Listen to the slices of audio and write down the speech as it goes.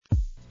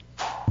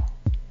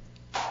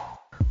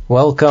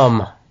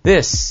Welcome.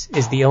 This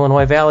is the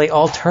Illinois Valley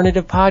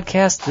Alternative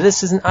Podcast.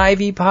 This is an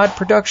Ivy Pod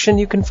production.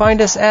 You can find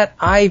us at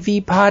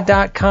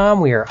ivypod.com.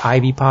 We are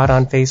Ivy Pod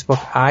on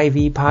Facebook,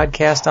 Ivy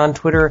Podcast on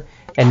Twitter,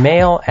 and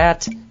mail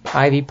at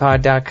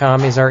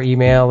ivypod.com is our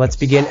email. Let's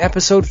begin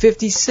episode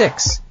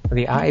 56 of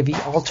the Ivy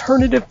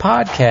Alternative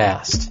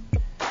Podcast.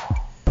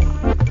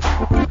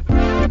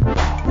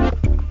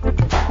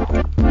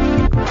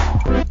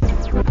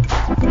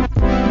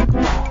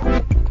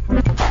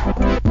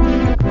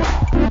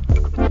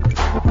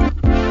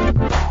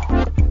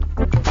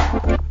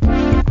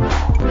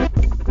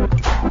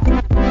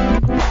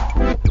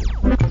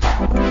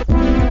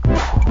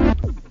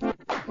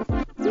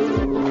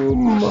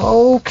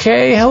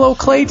 Okay, hello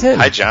Clayton.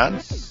 Hi John.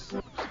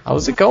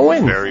 How's it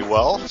going? Very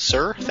well,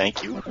 sir.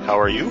 Thank you. How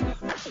are you?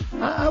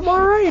 I'm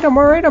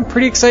alright. I'm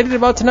pretty excited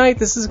about tonight.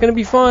 This is going to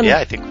be fun. Yeah,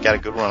 I think we got a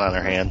good one on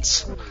our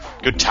hands.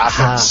 Good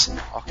topics.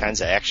 All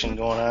kinds of action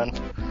going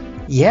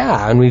on.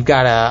 Yeah, and we've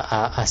got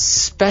a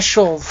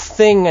special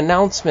thing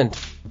announcement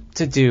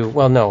to do.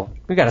 Well, no,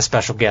 we've got a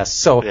special guest.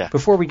 So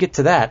Before we get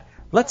to that,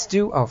 let's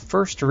do our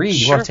first read.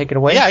 Sure. You want to take it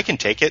away? Yeah, I can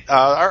take it.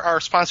 Our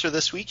sponsor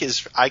this week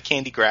is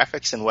iCandy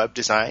Graphics and Web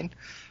Design.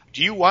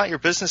 Do you want your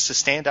business to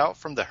stand out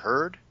from the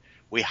herd?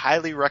 We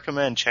highly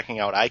recommend checking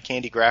out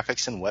iCandy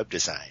Graphics and Web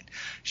Design.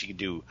 She can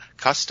do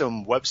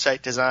custom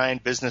website design,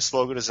 business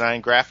logo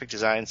design, graphic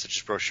design, such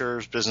as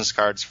brochures, business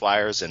cards,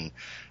 flyers, and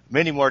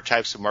many more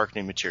types of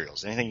marketing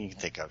materials. Anything you can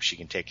think of, she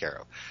can take care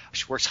of.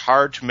 She works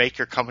hard to make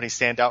your company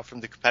stand out from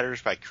the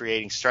competitors by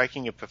creating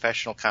striking and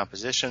professional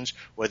compositions.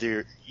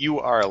 Whether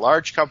you are a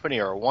large company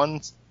or a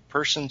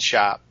one-person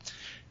shop,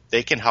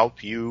 they can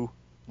help you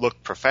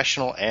look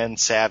professional and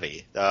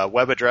savvy. The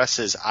web address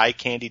is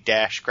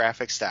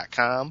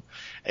icandy-graphics.com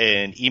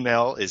and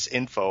email is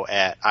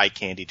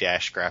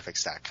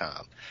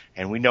info@icandy-graphics.com.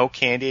 And we know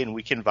Candy and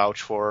we can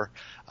vouch for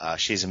her.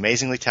 She's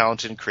amazingly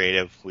talented and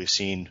creative. We've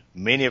seen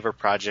many of her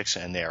projects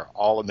and they are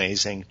all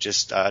amazing.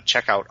 Just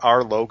check out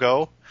our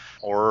logo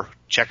or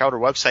check out her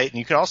website. And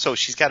you can also,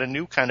 she's got a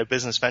new kind of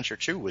business venture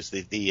too, was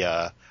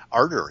the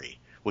Artery,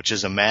 which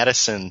is a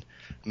Madison,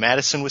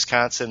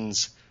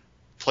 Wisconsin's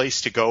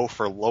place to go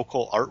for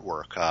local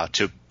artwork,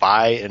 to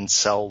buy and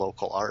sell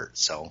local art.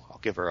 So I'll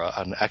give her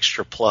an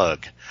extra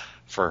plug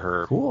for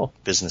her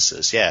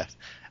businesses. Yeah.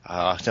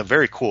 It's a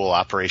very cool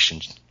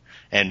operation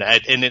and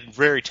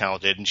very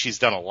talented. And she's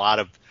done a lot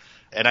of,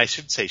 and I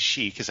should say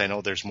she, because I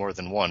know there's more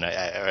than one,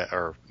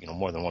 or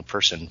more than one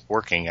person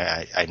working,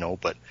 I know,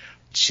 but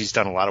she's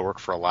done a lot of work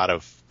for a lot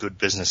of good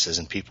businesses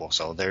and people.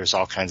 So there's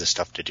all kinds of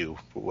stuff to do,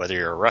 whether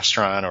you're a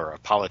restaurant or a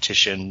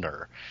politician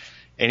or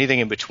anything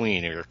in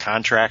between, or a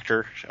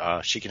contractor,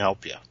 she can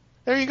help you.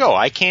 There you go,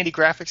 iCandy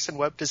Graphics and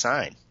Web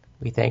Design.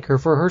 We thank her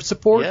for her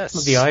support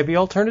of the Ivy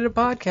Alternative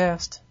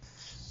Podcast.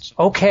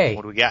 Okay,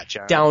 what do we got,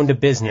 John? Down to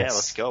business. Yeah,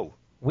 let's go.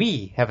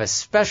 We have a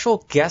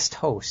special guest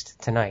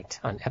host tonight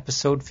on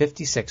episode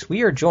 56.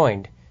 We are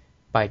joined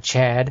by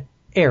Chad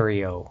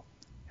Ario.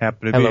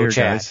 Happy to be here,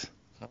 Chad. guys.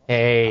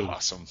 Hey.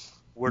 Awesome.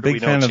 Where do we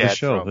Big know fan Chad of the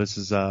show. from? This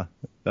is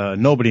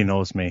nobody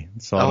knows me,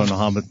 so I don't know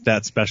how I'm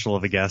that special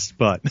of a guest,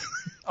 but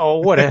oh,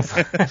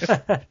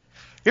 whatever.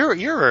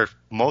 You're our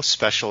most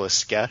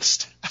specialist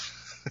guest.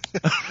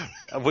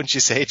 Wouldn't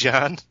you say,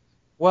 John?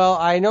 Well,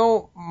 I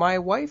know my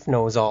wife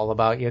knows all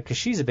about you because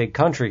she's a big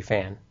country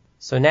fan.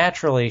 So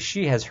naturally,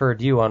 she has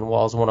heard you on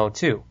Walls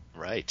 102.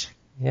 Right.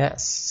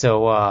 Yes.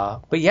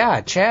 So, but yeah,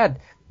 Chad,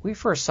 we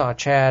first saw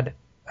Chad,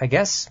 I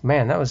guess,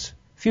 man, that was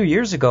a few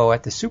years ago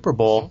at the Super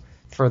Bowl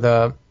for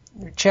the,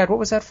 Chad, what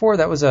was that for?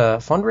 That was a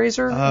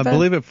fundraiser? I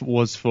believe it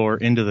was for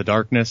Into the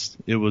Darkness.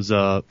 It was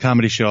a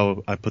comedy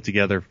show I put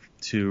together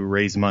to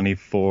raise money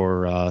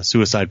for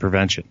suicide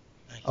prevention.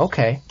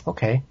 Okay.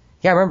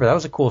 Yeah, I remember that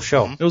was a cool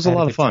show. It was a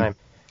lot of fun.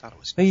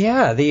 But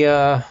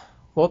yeah,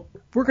 well,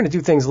 we're going to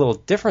do things a little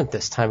different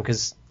this time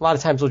because a lot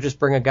of times we'll just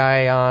bring a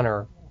guy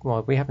on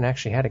well, we haven't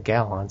actually had a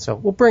gal on, so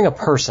we'll bring a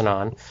person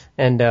on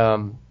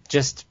and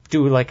just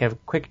do like a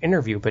quick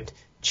interview. But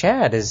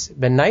Chad has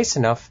been nice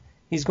enough.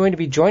 He's going to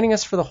be joining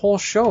us for the whole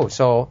show,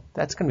 so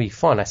that's going to be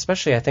fun,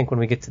 especially I think when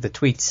we get to the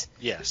tweets.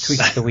 Yes.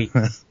 Tweets of the week.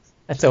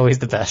 That's always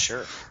the best.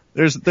 Sure.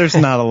 There's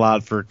not a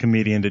lot for a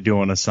comedian to do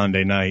on a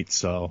Sunday night,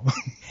 so.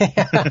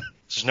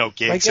 There's no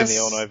gigs in the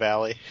Illinois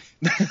Valley.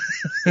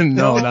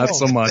 No, not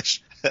so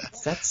much.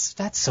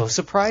 That's so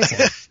surprising.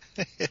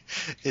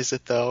 Is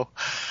it though?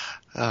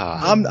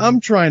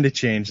 I'm trying to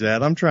change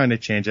that.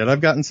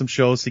 I've gotten some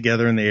shows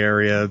together in the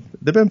area.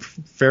 They've been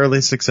fairly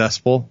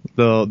successful.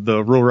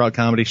 The Rural Route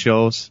comedy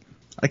shows.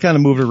 I kind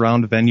of move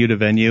around venue to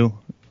venue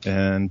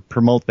and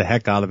promote the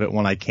heck out of it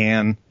when I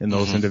can in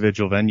those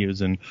individual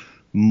venues, and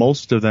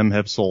most of them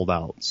have sold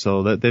out,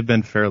 so that they've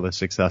been fairly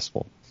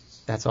successful.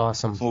 That's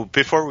awesome. Well,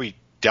 before we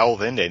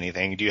delve into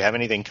anything, do you have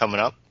anything coming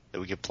up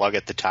that we could plug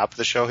at the top of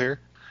the show here?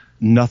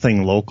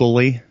 Nothing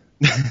locally.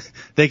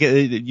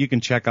 You can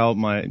check out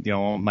my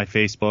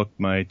Facebook,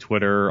 my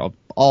Twitter,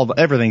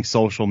 everything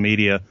social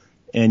media,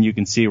 and you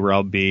can see where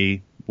I'll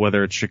be,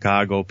 whether it's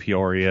Chicago,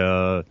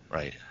 Peoria,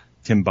 right,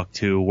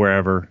 Timbuktu,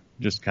 wherever,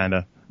 just kind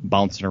of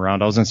bouncing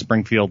around. I was in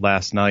Springfield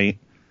last night.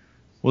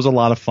 was a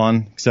lot of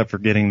fun, except for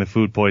getting the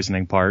food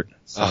poisoning part.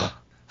 So.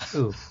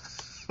 Ooh.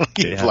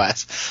 Yeah.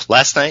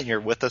 Last night, and you're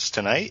with us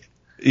tonight?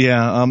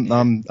 Yeah,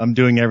 I'm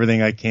doing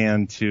everything I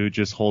can to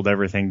just hold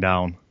everything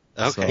down.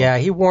 Okay. So. Yeah,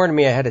 he warned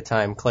me ahead of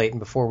time, Clayton,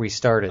 before we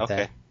started Okay.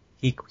 that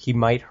he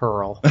might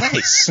hurl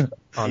Nice.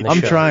 on the I'm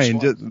show.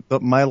 trying.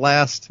 But my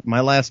last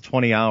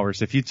 20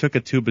 hours, if you took a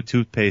tube of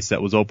toothpaste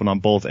that was open on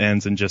both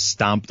ends and just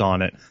stomped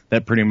on it,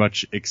 that pretty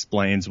much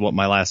explains what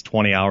my last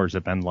 20 hours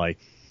have been like.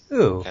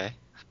 Ooh. Okay.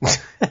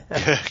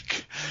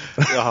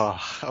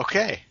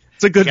 Okay.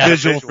 It's a good Got a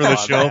visual for the on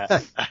show.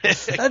 that.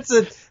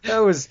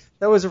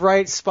 That was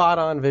right spot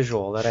on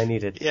visual that I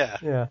needed. Yeah.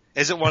 Yeah.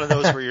 Is it one of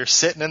those where you're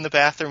sitting in the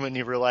bathroom and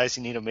you realize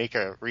you need to make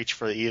a reach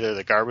for either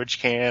the garbage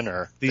can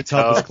or The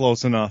tub? tub is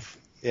close enough.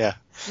 Yeah.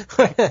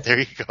 There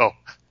you go.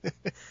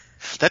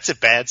 That's a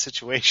bad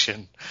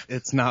situation.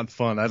 It's not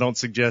fun. I don't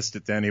suggest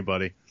it to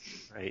anybody.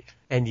 Right.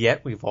 And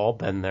yet we've all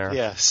been there.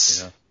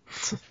 Yes.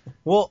 Yeah.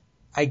 Well,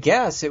 I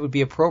guess it would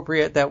be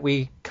appropriate that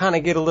we kind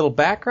of get a little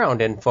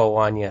background info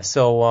on you.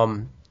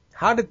 So,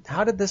 how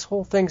did this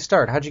whole thing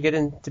start? How'd you get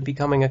into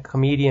becoming a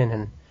comedian,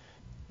 and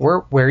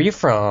where are you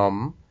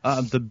from?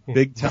 The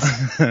big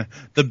town,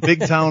 the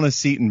big town of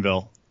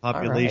Seatonville,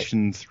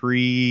 population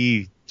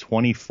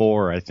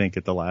 324, I think,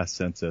 at the last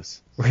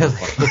census. Really?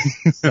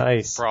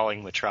 Nice.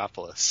 Brawling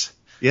metropolis.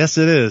 Yes,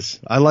 it is.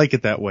 I like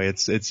it that way.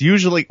 It's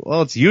usually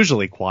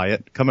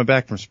quiet. Coming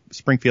back from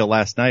Springfield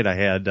last night, I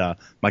had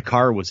my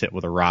car was hit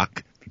with a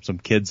rock from some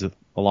kids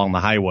along the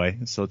highway.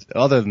 So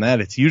other than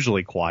that, it's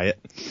usually quiet.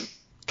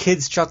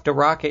 Kids chucked a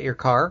rock at your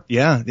car?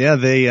 Yeah,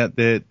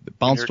 they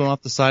bounced one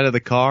off the side of the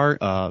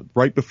car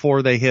right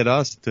before they hit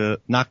us to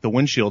knock the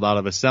windshield out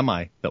of a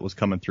semi that was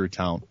coming through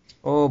town.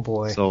 Oh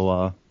boy.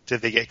 So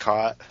Did they get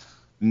caught?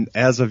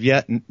 as of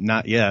yet,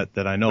 not yet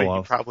that I know But you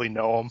of. probably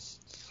know them.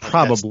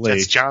 Probably.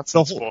 That's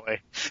Johnson's boy.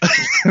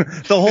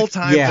 The whole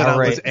time Yeah, that I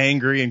right. was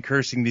angry and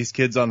cursing these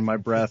kids under my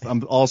breath,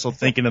 I'm also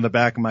thinking in the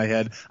back of my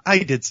head, I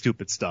did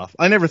stupid stuff.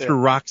 I never threw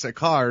rocks at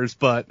cars,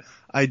 but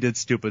I did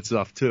stupid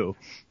stuff too.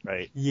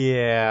 Right.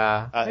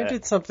 Yeah. I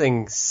did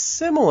something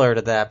similar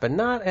to that, but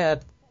not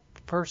at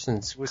the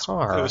person's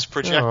car. It was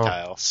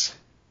projectiles.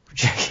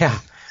 Yeah.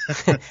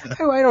 I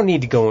don't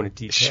need to go into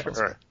details.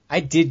 Sure. I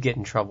did get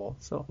in trouble,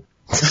 so.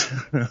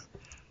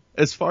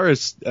 As far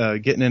as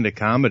getting into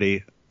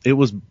comedy, it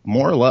was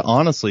more or less,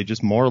 honestly,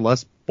 just more or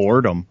less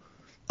boredom.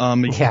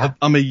 Yeah.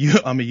 I'm a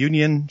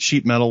union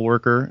sheet metal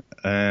worker,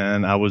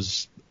 and I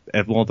was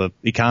the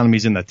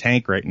economy's in the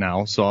tank right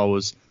now, so I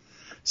was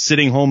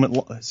sitting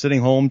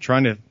home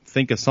trying to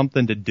think of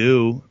something to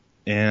do,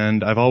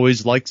 and I've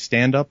always liked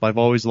stand up. I've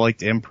always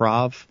liked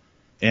improv,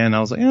 and I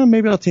was like,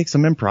 maybe I'll take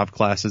some improv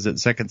classes at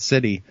Second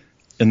City.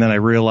 And then I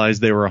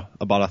realized they were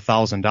about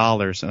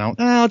 $1,000, and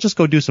I'll just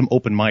go do some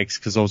open mics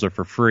because those are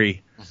for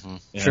free. Mm-hmm.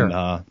 And,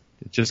 Sure.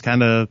 It just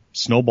kind of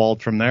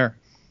snowballed from there.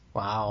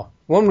 Wow.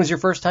 When was your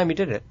first time you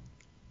did it?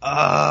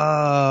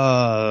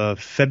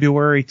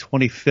 February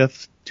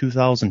 25th,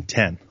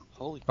 2010.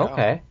 Holy cow.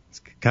 Okay. It's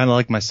kind of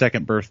like my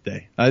second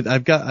birthday.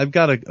 I've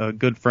got a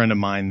good friend of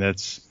mine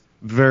that's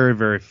very,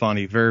 very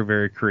funny, very,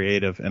 very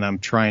creative, and I'm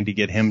trying to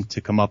get him to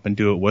come up and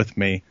do it with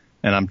me.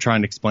 And I'm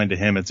trying to explain to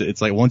him,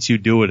 it's like once you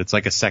do it, it's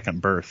like a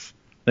second birth.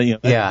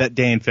 That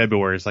day in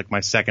February is like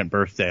my second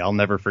birthday. I'll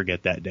never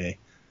forget that day.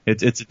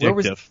 It's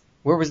addictive.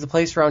 Where was the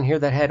place around here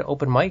that had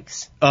open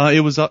mics?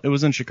 It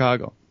was in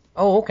Chicago.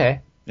 Oh,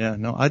 okay. Yeah,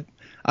 no,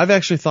 I've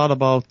actually thought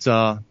about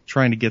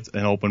trying to get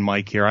an open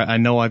mic here. I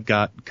know I've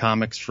got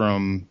comics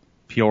from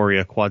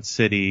Peoria, Quad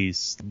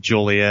Cities,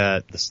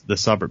 Joliet, the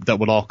suburb that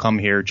would all come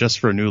here just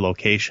for a new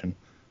location.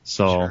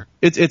 So Sure.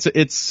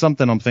 it's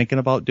something I'm thinking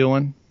about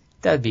doing.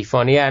 That'd be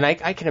fun. Yeah, and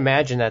I can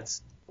imagine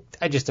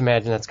I just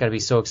imagine that's got to be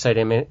so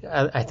exciting. I mean,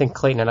 I think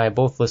Clayton and I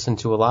both listen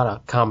to a lot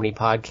of comedy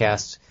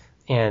podcasts,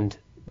 and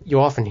you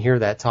often hear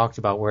that talked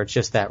about where it's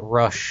just that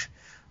rush,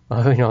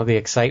 the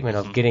excitement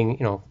of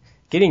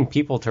getting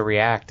people to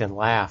react and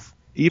laugh.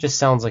 It just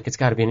sounds like it's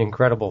got to be an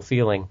incredible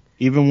feeling.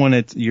 Even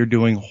when you're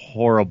doing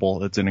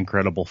horrible, it's an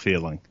incredible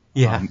feeling.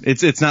 Yeah.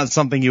 It's not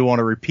something you want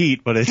to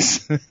repeat, but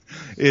it's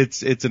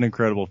an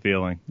incredible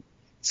feeling.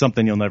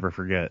 Something you'll never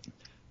forget.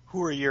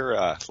 Who are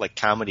your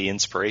comedy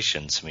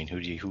inspirations? I mean,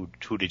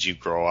 who did you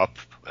grow up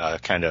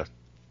kind of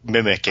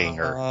mimicking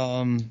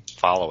or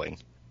following?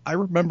 I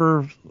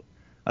remember,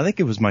 I think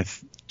it was my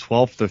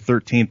 12th or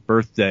 13th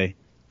birthday,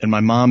 and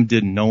my mom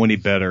didn't know any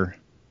better.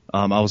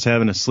 I was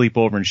having a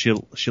sleepover, and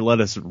she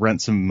let us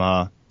rent some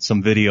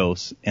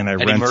videos, and I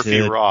Eddie rented Murphy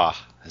Raw.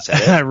 Is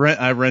that it?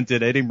 I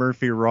rented Eddie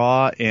Murphy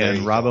Raw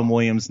and Robin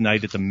Williams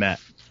Night at the Met,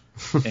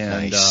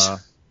 and Nice.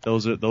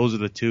 those are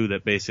the two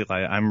that basically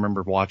I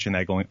remember watching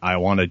that going, I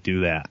want to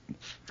do that.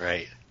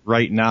 Right.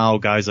 Right now,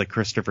 guys like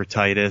Christopher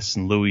Titus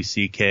and Louis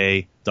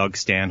C.K., Doug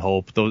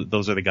Stanhope,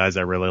 those are the guys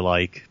I really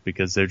like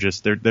because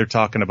they're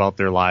talking about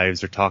their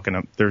lives.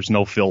 There's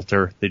no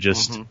filter. They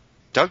just. Mm-hmm.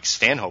 Doug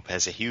Stanhope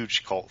has a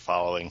huge cult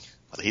following.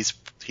 He's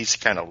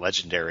kind of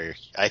legendary.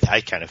 I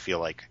kind of feel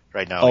like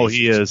right now. Oh,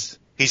 he is.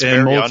 He's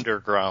And very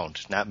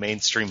underground, not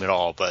mainstream at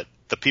all. But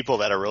the people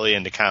that are really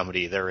into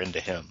comedy, they're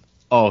into him.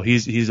 Oh,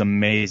 he's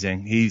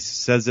amazing. He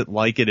says it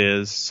like it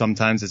is.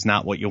 Sometimes it's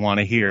not what you want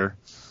to hear,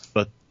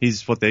 but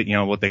he's what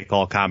they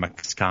call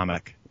comics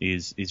comic.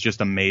 He's just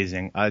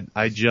amazing.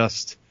 I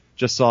just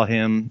saw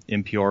him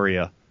in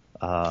Peoria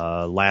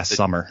last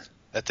summer.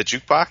 At the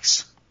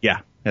Jukebox?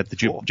 Yeah, at the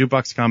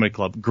Jukebox Comedy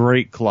Club.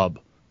 Great club.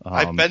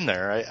 I've been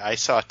there. I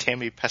saw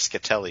Tammy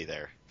Pescatelli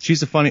there.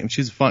 She's a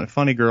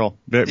funny girl.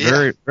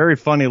 Very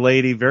funny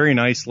lady. Very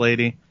nice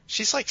lady.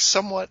 She's like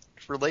somewhat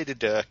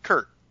related to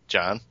Kurt,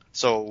 John.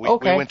 So we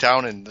went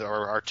down and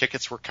our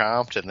tickets were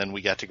comped, and then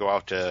we got to go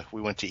out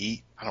we went to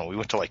eat. I don't know, we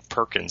went to like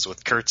Perkins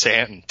with Kurt's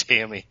aunt and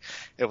Tammy.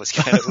 It was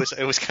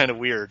kind of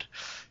weird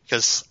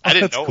because I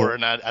didn't know her,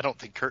 and I don't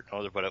think Kurt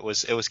knows her, but it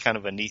was kind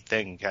of a neat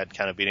thing,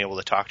 kind of being able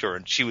to talk to her,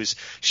 and she was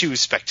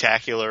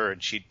spectacular,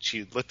 and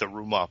she lit the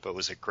room up. It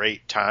was a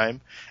great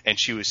time, and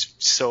she was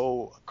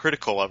so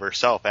critical of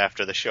herself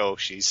after the show.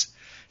 She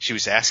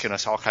was asking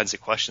us all kinds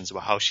of questions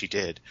about how she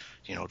did.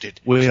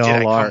 Did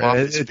I come off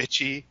as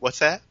bitchy? What's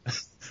that?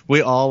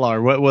 We all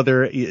are,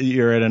 whether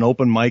you're at an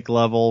open mic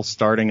level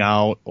starting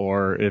out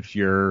or if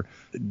you're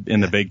in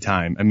the big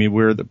time. I mean,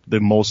 we're the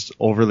most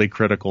overly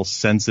critical,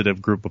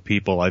 sensitive group of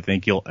people I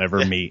think you'll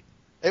ever meet.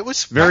 It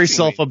was very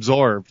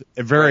self-absorbed,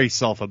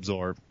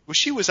 self-absorbed. Well,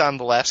 she was on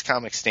The Last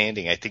Comic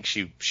Standing. I think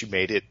she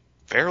made it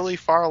fairly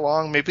far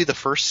along, maybe the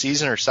first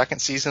season or second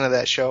season of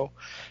that show.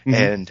 Mm-hmm.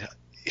 And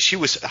she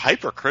was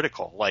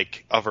hypercritical,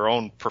 like, of her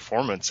own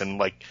performance, and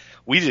like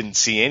we didn't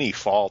see any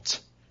fault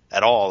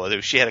at all.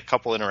 She had a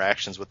couple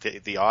interactions with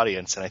the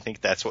audience, and I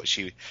think that's what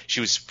she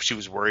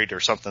was worried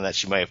or something, that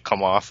she might have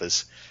come off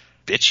as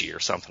bitchy or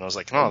something. I was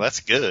like, no,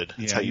 that's good.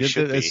 That's how you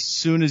should be. As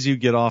soon as you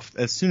get off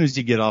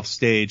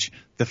stage,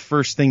 the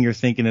first thing you're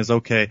thinking is,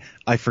 okay,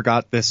 I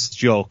forgot this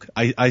joke.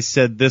 I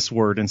said this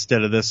word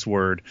instead of this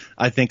word.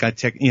 I think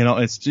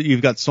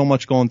you've got so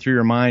much going through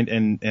your mind,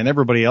 and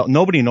everybody else,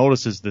 nobody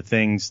notices the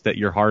things that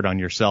you're hard on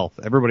yourself.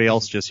 Everybody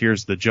else just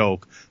hears the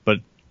joke, but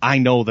I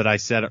know that I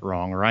said it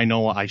wrong, or I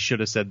know I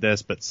should have said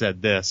this but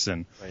said this,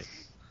 and right.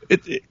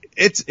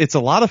 It's a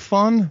lot of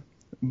fun,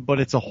 but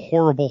it's a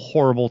horrible,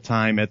 horrible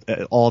time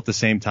all at the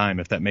same time,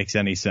 if that makes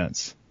any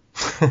sense.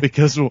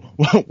 Because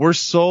we're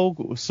so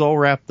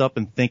wrapped up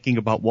in thinking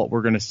about what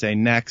we're going to say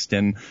next,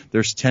 and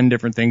there's 10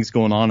 different things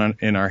going on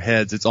in our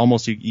heads. It's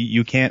almost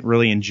you can't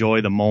really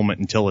enjoy the moment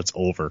until it's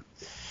over.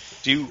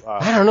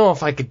 I don't know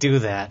if I could do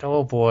that.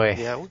 Oh boy.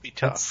 Yeah, it would be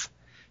tough.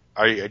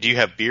 Do you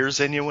have beers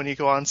in you when you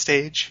go on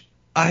stage?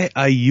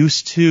 I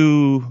used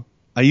to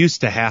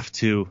have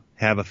to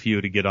have a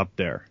few to get up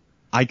there.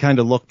 I kind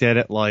of looked at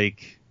it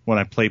like when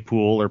I play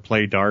pool or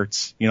play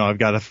darts, I've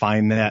got to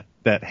find that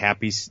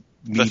happy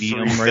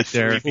medium right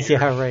there.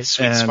 Yeah, right.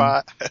 Sweet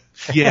spot.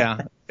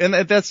 Yeah. And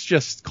that's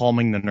just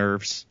calming the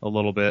nerves a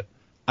little bit.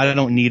 I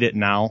don't need it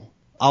now.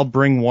 I'll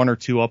bring one or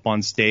two up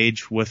on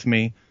stage with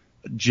me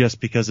just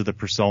because of the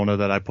persona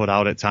that I put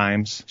out at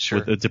times. Sure.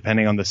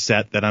 Depending on the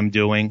set that I'm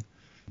doing.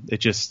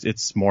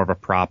 It's more of a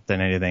prop than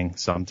anything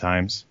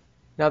sometimes.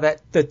 Now that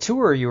the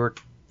tour you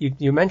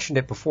mentioned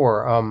it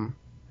before.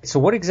 So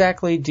what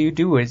exactly do you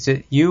do? Is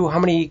it you? How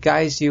many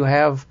guys do you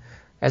have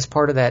as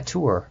part of that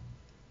tour?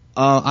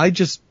 I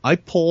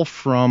pull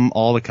from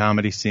all the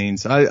comedy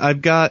scenes.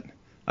 I've got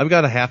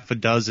a half a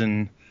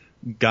dozen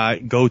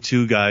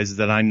go-to guys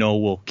that I know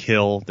will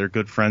kill. They're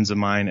good friends of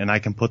mine, and I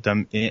can put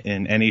them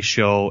in any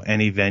show,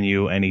 any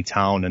venue, any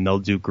town, and they'll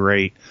do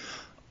great.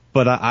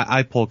 But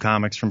I pull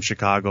comics from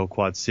Chicago,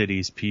 Quad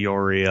Cities,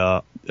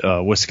 Peoria,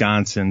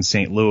 Wisconsin,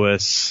 St.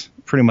 Louis,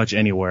 pretty much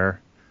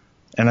anywhere.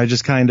 And I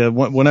just kind of,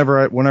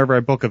 whenever I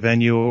book a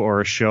venue or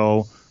a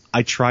show,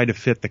 I try to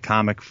fit the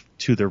comic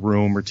to the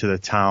room or to the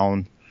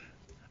town.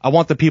 I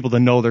want the people to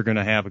know they're going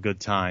to have a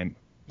good time.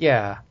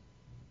 Yeah.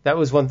 That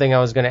was one thing I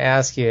was going to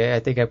ask you.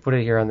 I think I put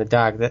it here on the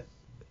doc, that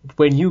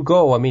when you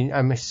go, I mean,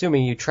 I'm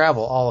assuming you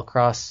travel all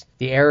across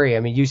the area. I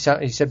mean, you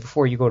said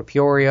before you go to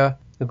Peoria,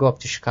 you go up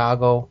to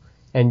Chicago.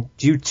 And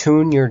do you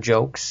tune your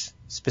jokes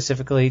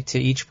specifically to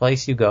each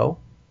place you go?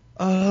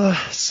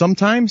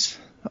 Sometimes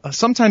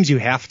you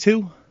have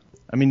to.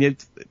 I mean,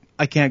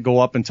 I can't go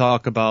up and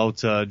talk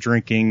about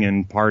drinking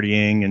and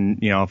partying, and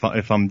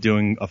if I'm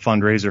doing a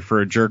fundraiser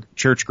for a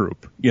church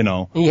group,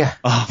 Yeah.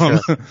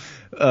 Sure.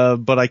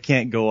 But I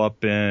can't go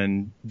up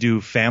and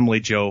do family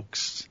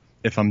jokes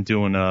if I'm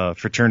doing a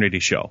fraternity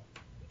show.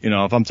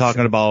 If I'm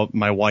talking about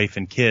my wife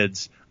and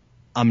kids,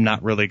 I'm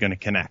not really going to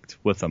connect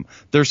with them.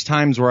 There's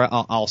times where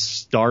I'll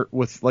start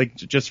with, like,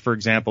 just for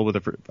example,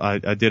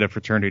 I did a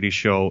fraternity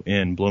show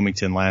in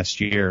Bloomington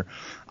last year.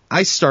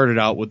 I started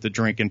out with the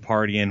drinking,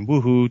 partying,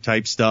 woohoo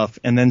type stuff,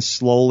 and then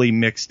slowly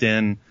mixed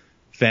in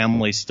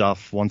family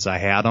stuff once I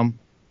had them.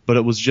 But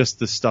it was just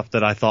the stuff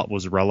that I thought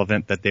was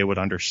relevant that they would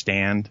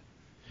understand.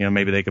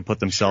 Maybe they could put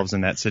themselves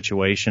in that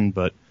situation,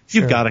 but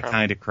you've got to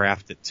kind of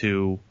craft it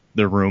to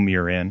the room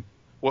you're in.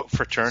 What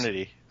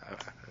fraternity?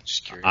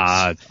 Just curious.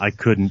 I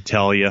couldn't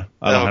tell you.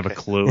 I don't have a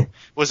clue.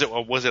 Was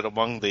it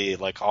among the,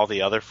 like, all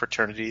the other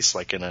fraternities,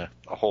 like in a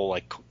whole,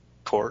 like,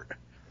 court?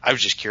 I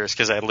was just curious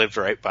because I lived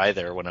right by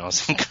there when I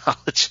was in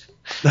college.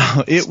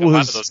 No, a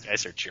lot of those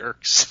guys are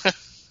jerks.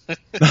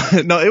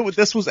 No,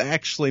 this was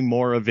actually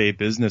more of a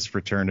business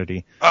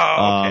fraternity.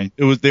 Oh,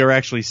 okay. They were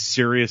actually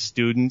serious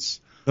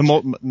students.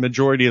 The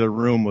majority of the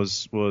room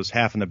was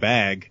half in the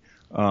bag.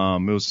 It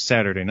was a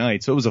Saturday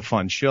night, so it was a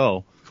fun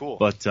show. Cool.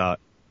 But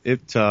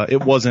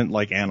it wasn't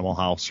like Animal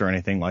House or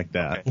anything like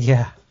that. Okay.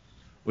 Yeah.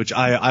 Which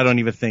I don't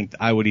even think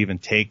I would even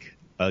take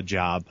a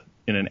job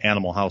in an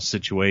Animal House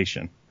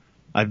situation.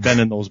 I've been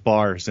in those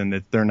bars,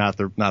 and they're not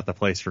the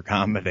place for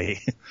comedy.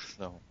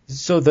 No.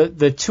 So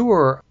the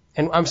tour,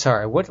 and I'm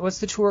sorry, what's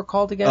the tour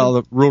called again?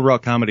 The Rural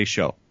Route Comedy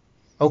Show.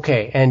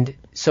 Okay, and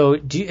so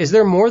is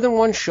there more than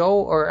one show,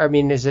 or I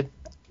mean, is it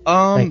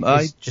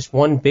just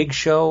one big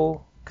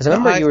show? Because I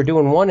remember you were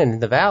doing one in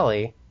the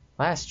Valley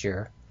last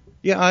year.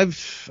 Yeah,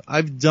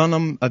 I've done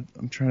them.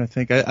 I'm trying to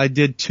think. I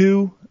did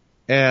 2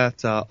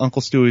 at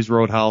Uncle Stewie's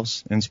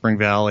Roadhouse in Spring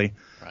Valley.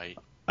 Right.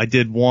 I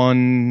did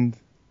one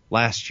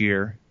last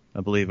year,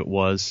 I believe it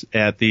was,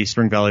 at the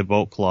Spring Valley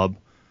Boat Club.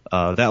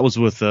 That was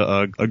with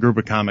a group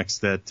of comics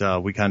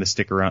that we kind of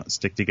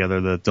stick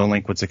together, the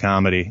Delinquents of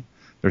Comedy.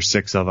 There's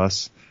 6 of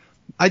us.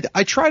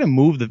 I try to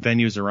move the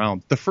venues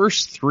around. The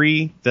first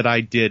 3 that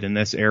I did in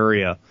this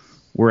area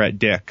were at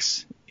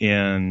Dick's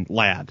in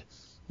Ladd.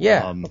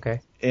 Yeah,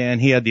 okay.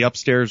 And he had the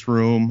upstairs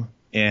room,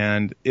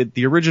 and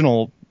the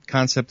original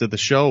concept of the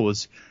show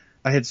was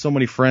I had so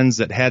many friends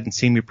that hadn't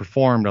seen me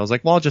perform. I was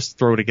like, well, I'll just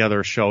throw together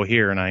a show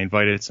here, and I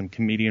invited some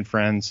comedian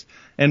friends,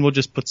 and we'll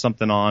just put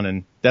something on,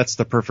 and that's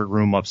the perfect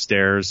room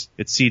upstairs.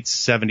 It seats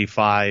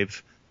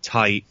 75,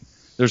 tight.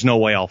 There's no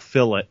way I'll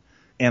fill it.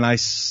 And I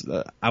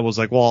was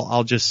like, well,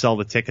 I'll just sell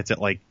the tickets at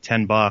like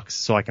 $10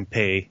 so I can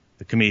pay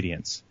the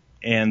comedians.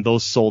 And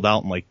those sold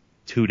out in like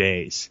 2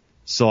 days.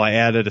 So I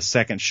added a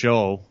second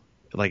show.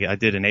 Like I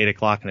did an 8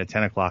 o'clock and a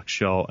 10 o'clock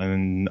show,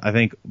 and I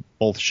think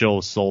both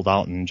shows sold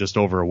out in just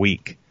over a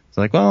week. It's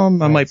like, well,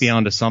 I might be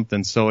onto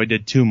something. So I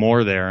did 2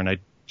 more there, and I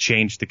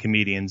changed the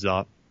comedians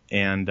up.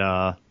 And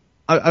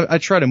I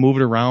try to move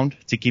it around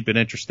to keep it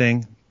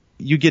interesting.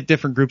 You get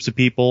different groups of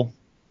people,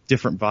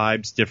 different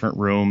vibes, different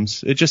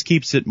rooms. It just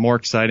keeps it more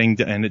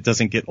exciting, and it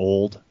doesn't get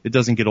old. It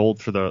doesn't get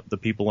old for the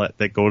people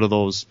that go to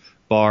those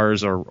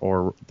bars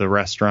or the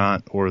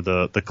restaurant or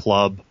the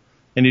club.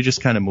 And you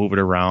just kind of move it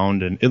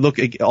around, and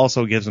it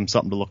also gives them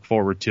something to look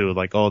forward to.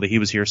 Like, oh, he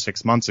was here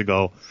 6 months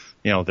ago,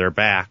 they're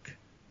back,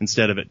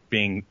 instead of it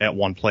being at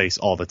one place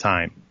all the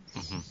time.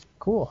 Mm-hmm.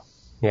 Cool.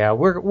 Yeah,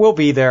 we'll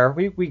be there.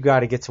 We got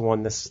to get to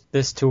one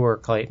this tour,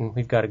 Clayton.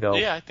 We've got to go.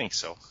 Yeah, I think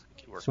so.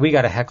 So we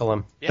got to heckle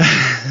him.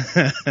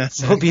 Yeah.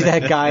 So he'll be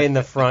that guy in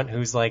the front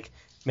who's like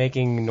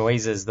making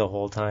noises the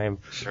whole time.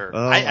 Sure.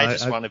 I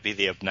just want to be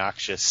the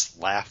obnoxious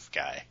laugh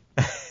guy.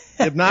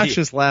 The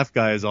obnoxious laugh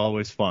guy is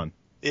always fun.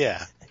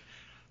 Yeah.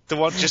 The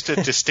one, just a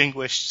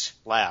distinguished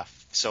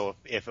laugh. So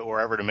if it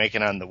were ever to make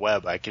it on the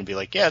web, I can be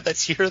like, yeah,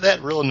 you hear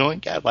that real annoying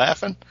guy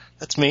laughing?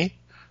 That's me.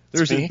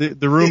 The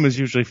room is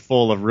usually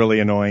full of really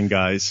annoying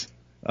guys.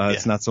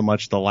 It's not so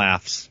much the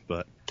laughs,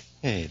 but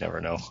yeah, you never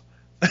know.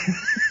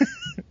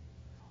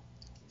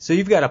 So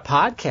you've got a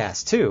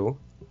podcast too,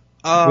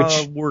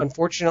 which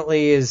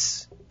unfortunately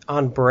is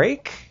on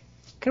break.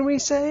 Can we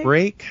say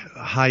break,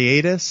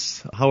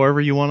 hiatus,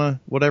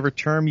 whatever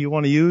term you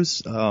want to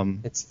use?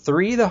 It's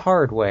 3 the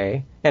hard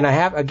way, and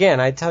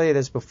I tell you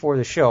this before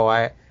the show.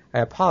 I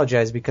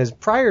apologize because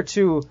prior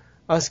to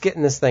us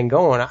getting this thing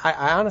going,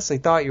 I honestly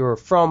thought you were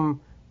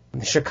from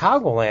the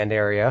Chicagoland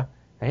area.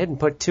 I hadn't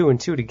put 2 and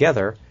 2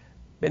 together,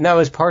 and that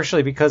was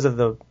partially because of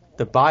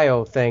the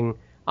bio thing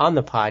on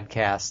the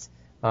podcast.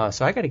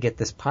 So I got to get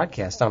this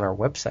podcast on our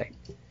website.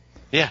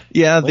 Yeah.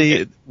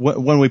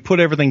 When we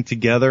put everything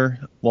together,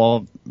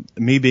 well,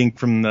 me being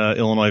from the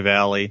Illinois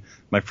Valley,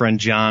 my friend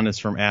John is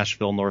from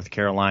Asheville, North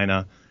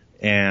Carolina,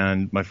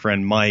 and my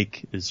friend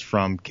Mike is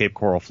from Cape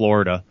Coral,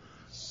 Florida.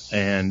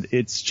 And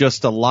it's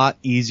just a lot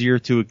easier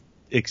to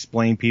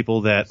explain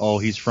people that,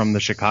 he's from the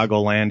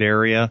Chicagoland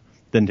area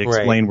than to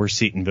explain where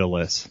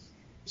Seatonville is.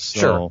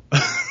 So,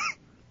 sure.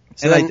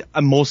 And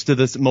most of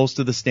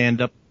the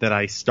stand-up that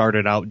I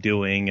started out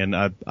doing, and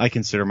I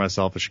consider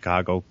myself a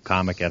Chicago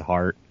comic at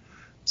heart.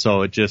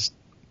 So it just,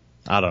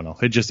 I don't know.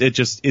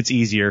 It's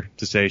easier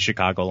to say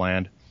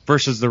Chicagoland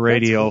versus the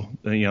radio.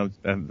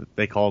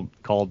 They called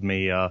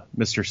me Mr.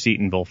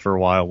 Seatonville for a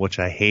while, which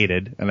I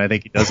hated, and I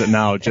think he does it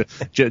now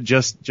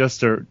just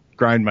to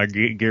grind my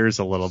gears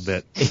a little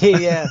bit.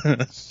 Yeah.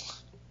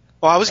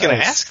 Well, I was going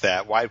to ask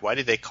that. Why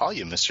did they call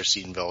you Mr.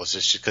 Seatonville? Is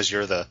this just because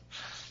you're the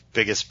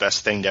biggest,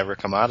 best thing to ever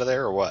come out of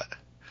there, or what?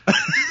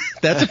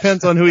 That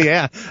depends on who you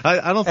ask.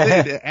 I don't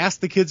think ask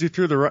the kids who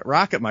threw the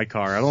rock at my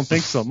car. I don't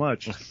think so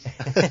much.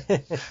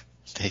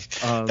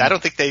 I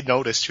don't think they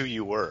noticed who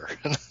you were.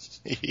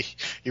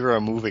 You were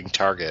a moving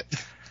target.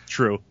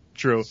 True.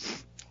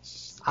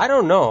 I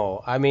don't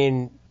know. I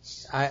mean,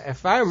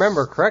 if I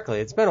remember correctly,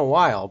 it's been a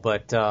while,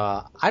 but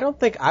I don't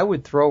think I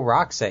would throw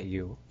rocks at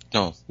you.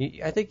 No.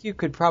 I think you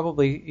could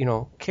probably,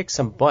 kick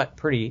some butt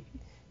pretty.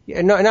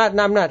 No,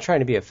 I'm not trying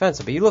to be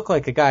offensive, but you look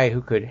like a guy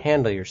who could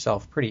handle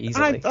yourself pretty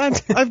easily.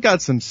 I've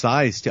got some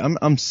size too.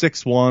 I'm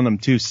 6'1", I'm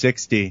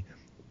 260,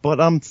 but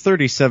I'm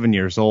 37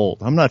 years old.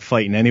 I'm not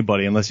fighting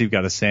anybody unless you've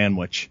got a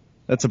sandwich.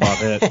 That's about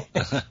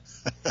it.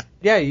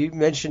 Yeah, you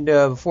mentioned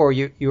before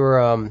you were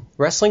a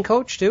wrestling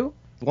coach too.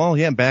 Well,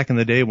 yeah, back in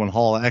the day when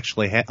Hall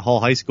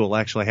High School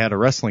actually had a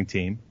wrestling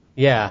team.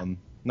 Yeah.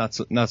 Not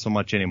so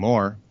much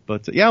anymore,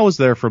 but yeah, I was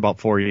there for about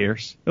 4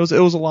 years. It was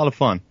a lot of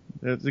fun.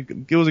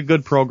 It was a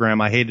good program.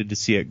 I hated to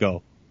see it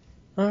go.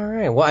 All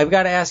right. Well, I've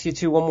got to ask you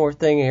too one more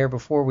thing here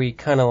before we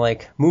kind of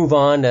like move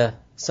on to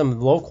some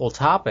local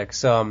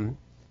topics.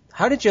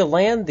 How did you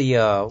land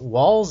the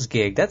Walls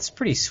gig? That's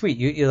pretty sweet.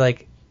 You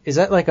like, is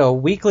that like a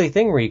weekly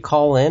thing where you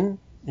call in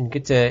and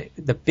get to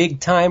the big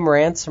time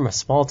rants from a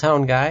small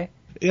town guy?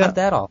 Yeah. How'd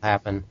that all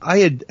happen? I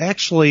had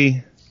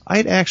actually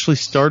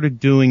started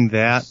doing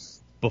that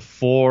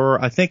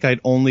before. I think I'd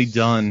only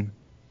done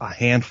a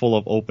handful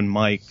of open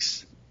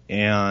mics,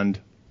 and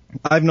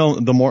I've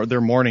known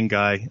their morning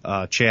guy,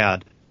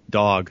 Chad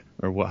Dog,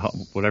 or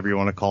whatever you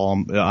want to call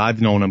him.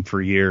 I've known him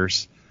for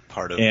years.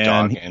 Part of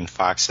Dog and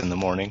Fox in the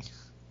Morning.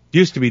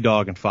 Used to be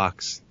Dog and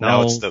Fox.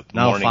 Now it's the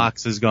morning.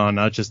 Fox is gone.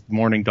 Now it's just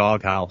Morning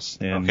Dog House.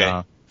 And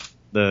okay.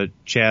 The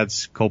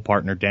Chad's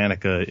co-partner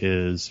Danica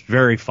is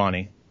very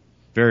funny,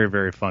 very,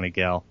 very funny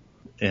gal.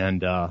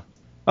 And I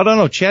don't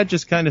know. Chad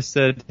just kind of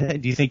said, "Hey,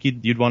 do you think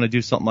you'd want to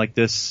do something like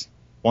this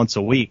once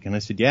a week?" And I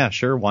said, "Yeah,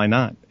 sure, why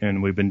not?"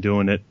 And we've been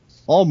doing it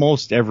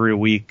almost every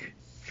week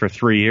for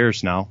 3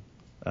 years now.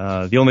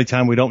 The only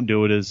time we don't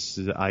do it is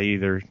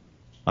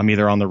I'm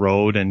either on the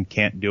road and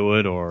can't do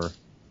it, or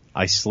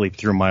I sleep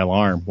through my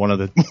alarm. One or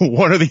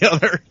the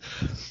other.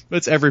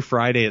 It's every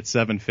Friday at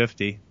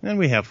 7:50, and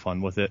we have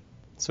fun with it.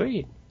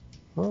 Sweet.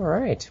 All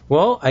right.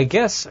 Well, I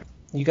guess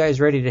you guys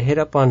ready to hit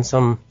up on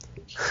some?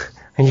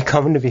 Are you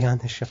coming to be on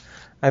the show?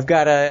 I've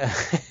got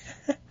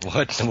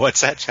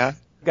What's that, John?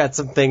 Got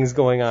some things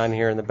going on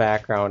here in the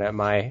background in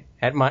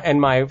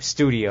my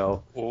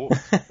studio. Oh.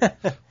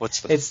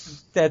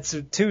 That's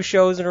 2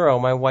 shows in a row.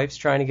 My wife's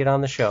trying to get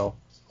on the show.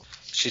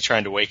 Is she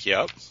trying to wake you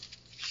up?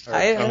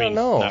 I don't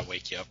know. Not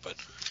wake you up, but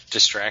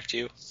distract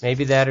you.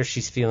 Maybe that, or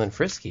she's feeling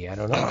frisky. I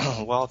don't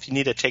know. Well, if you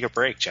need to take a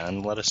break,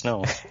 John, let us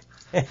know.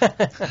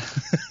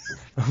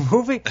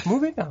 Moving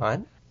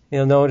on.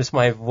 You'll notice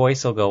my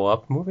voice will go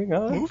up. Moving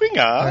on.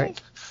 All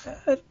right.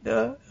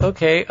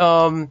 Okay.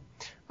 All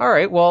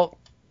right. Well,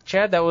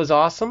 Chad, that was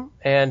awesome.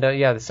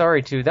 And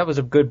sorry too. That was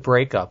a good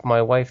breakup.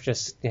 My wife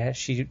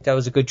that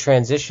was a good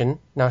transition.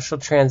 Now she'll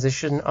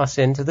transition us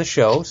into the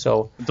show.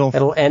 So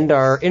that'll end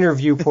our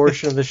interview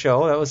portion of the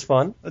show. That was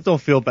fun. I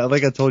don't feel bad.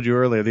 Like I told you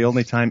earlier, the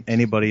only time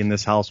anybody in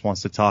this house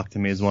wants to talk to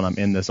me is when I'm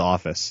in this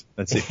office.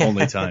 That's the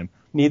only time.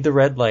 Need the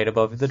red light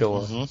above the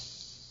door.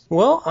 Mm-hmm.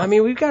 Well, I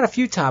mean, we've got a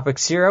few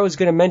topics here. I was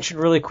going to mention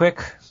really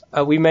quick.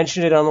 We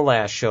mentioned it on the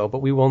last show,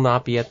 but we will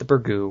not be at the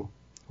Burgoo.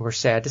 We're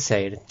sad to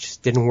say it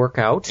just didn't work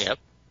out. Yep.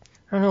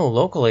 I don't know.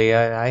 Locally,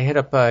 I hit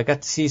up. I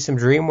got to see some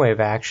Dreamwave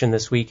action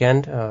this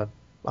weekend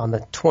on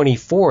the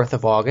 24th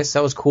of August.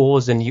 That was cool.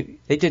 They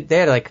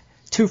had like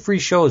 2 free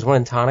shows, one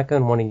in Tonopah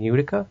and one in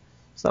Utica.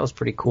 So that was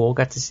pretty cool.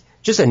 Got to see,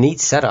 just a neat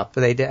setup.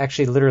 They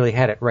actually literally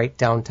had it right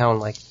downtown.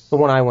 Like the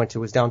one I went to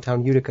was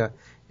downtown Utica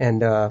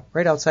and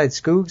right outside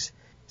Skoogs.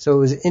 So it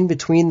was in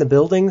between the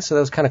buildings. So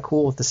that was kind of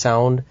cool with the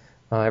sound.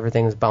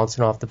 Everything was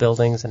bouncing off the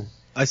buildings. And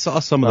I saw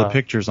some of the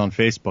pictures on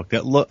Facebook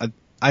that look.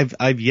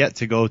 I've yet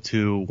to go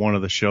to one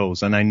of the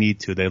shows, and I need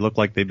to. They look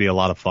like they'd be a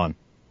lot of fun.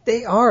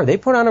 They are. They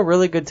put on a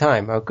really good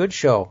time. A good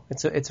show.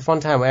 It's a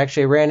fun time. I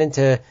actually ran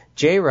into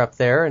Jay up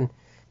there, and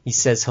he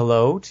says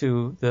hello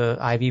to the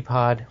Ivy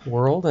Pod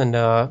world, and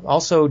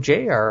also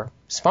Jay, our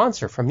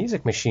sponsor from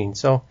Music Machine.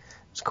 So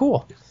it's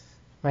cool.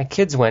 My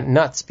kids went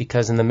nuts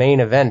because in the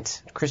main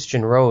event,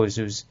 Christian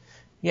Rose,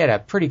 he had a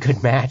pretty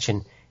good match,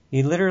 and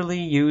he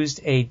literally used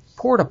a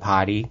porta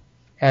potty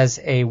as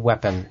a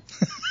weapon.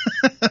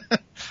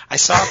 I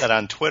saw that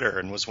on Twitter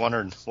and was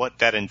wondering what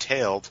that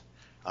entailed.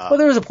 Well,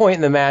 there was a point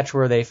in the match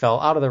where they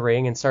fell out of the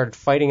ring and started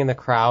fighting in the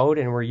crowd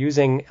and were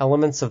using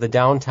elements of the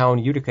downtown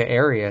Utica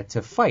area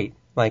to fight.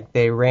 Like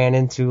they ran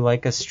into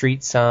like a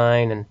street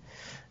sign, and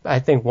I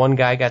think one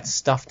guy got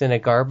stuffed in a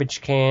garbage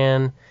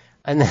can,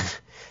 and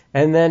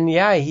then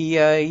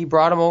he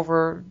brought him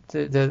over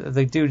to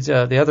the dude's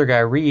the other guy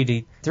Reed.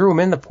 He threw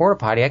him in the porta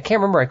potty. I can't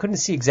remember. I couldn't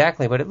see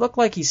exactly, but it looked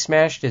like he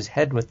smashed his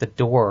head with the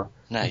door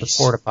of the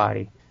porta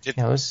potty. Did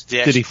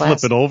he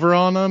flip it over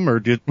on them, or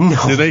did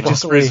they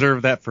just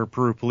reserve that for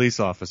Peru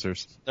police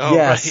officers? Oh,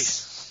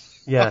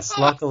 yes. Right. Yes.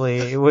 Luckily,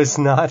 it was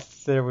not.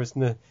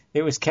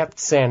 It was kept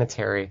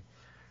sanitary.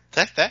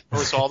 That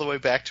goes all the way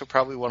back to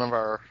probably one of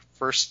our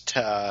first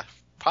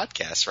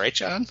podcasts, right,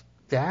 John?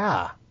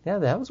 Yeah,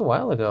 that was a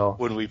while ago.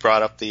 When we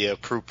brought up the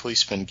Peru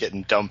policeman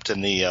getting dumped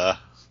in the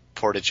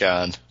Porta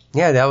John.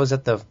 Yeah, that was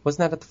wasn't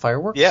that at the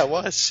fireworks? Yeah, it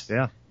was.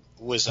 Yeah.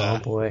 It was, oh,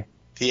 boy.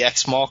 The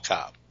ex-mall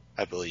cop,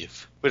 I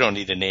believe. We don't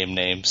need to name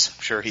names.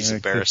 I'm sure he's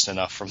embarrassed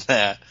enough from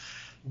that.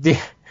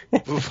 Yeah.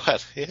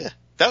 But, yeah.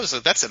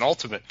 That's an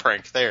ultimate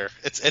prank there.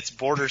 It's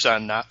borders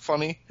on not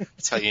funny.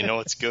 That's how you know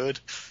it's good.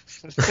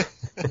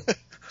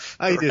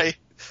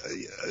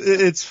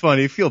 It's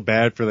funny. You feel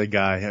bad for the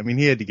guy. I mean,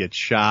 he had to get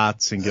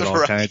shots and get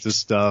all kinds of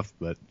stuff,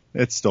 but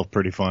it's still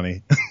pretty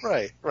funny.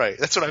 Right.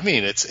 That's what I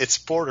mean. It's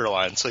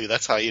borderline, so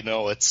that's how you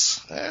know it's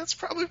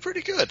probably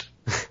pretty good.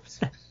 I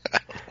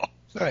don't know.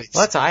 Nice.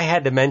 Well, I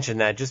had to mention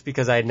that just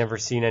because I had never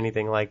seen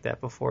anything like that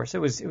before. So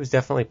it was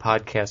definitely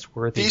podcast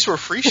worthy. These were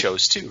free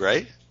shows too,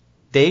 right?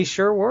 They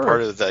sure were.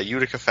 Part of the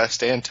Utica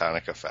Fest and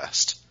Tonica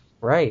Fest.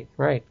 Right.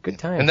 Good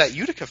times. And that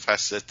Utica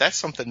Fest, that's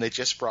something they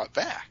just brought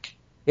back.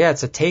 Yeah,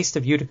 it's a taste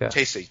of Utica.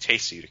 Taste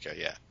of Utica,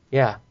 yeah.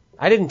 Yeah.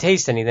 I didn't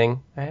taste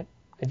anything. I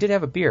did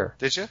have a beer.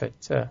 Did you? But,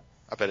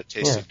 I bet it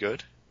tasted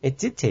good. It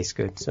did taste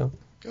good, so.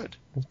 Good.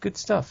 It's good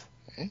stuff.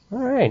 Okay. All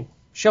right.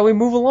 Shall we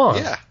move along?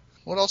 Yeah.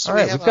 What else do All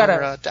we right, have we've got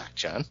on our dock,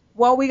 John?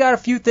 Well, we got a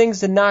few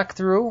things to knock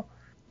through.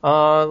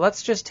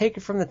 Let's just take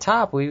it from the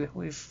top. We're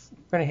going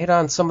to hit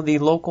on some of the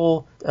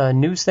local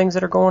news things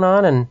that are going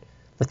on, and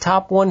the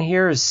top one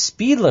here is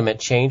speed limit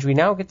change. We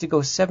now get to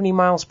go 70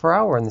 miles per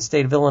hour in the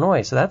state of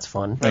Illinois, so that's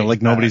fun. Right.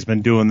 Like nobody's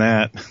been doing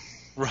that.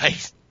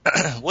 Right.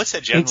 What's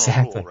the general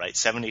Exactly. rule, right?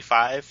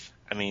 75?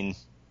 I mean,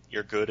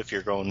 you're good if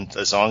you're going,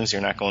 as long as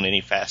you're not going any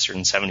faster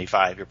than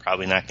 75, you're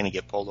probably not going to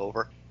get pulled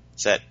over.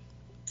 Is that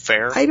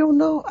fair? I don't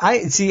know.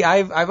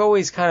 I've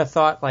always kind of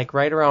thought like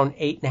right around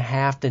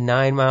 8.5 to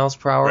 9 miles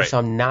per hour, Right. so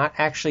I'm not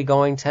actually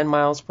going 10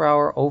 miles per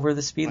hour over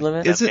the speed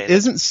limit.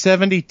 Isn't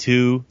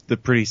 72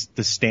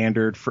 the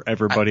standard for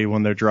everybody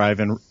when they're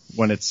driving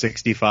when it's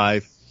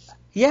 65?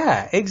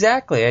 Yeah,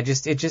 exactly. It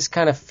just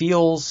kind of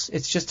feels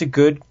it's just a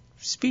good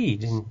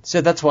speed, and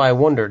so that's why I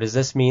wonder, does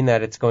this mean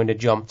that it's going to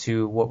jump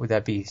to, what would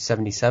that be,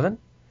 77?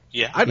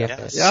 Yeah, I it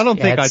does. don't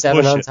think Add I'd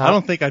 7 push on it. top. I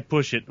don't think I'd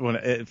push it when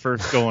it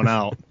first going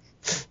out.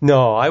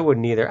 No, I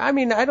wouldn't either. I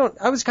mean,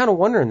 I was kind of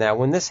wondering that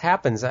when this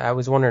happens. I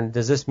was wondering,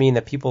 does this mean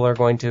that people are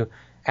going to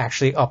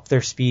actually up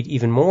their speed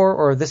even more,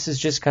 or this is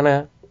just kind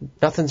of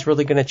nothing's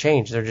really going to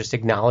change? They're just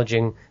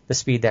acknowledging the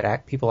speed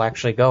that people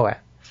actually go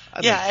at.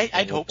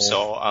 I'd hope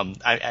so.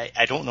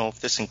 I don't know if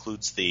this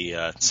includes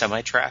the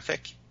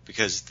semi-traffic,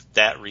 because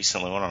that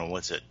recently, I don't know,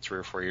 was it 3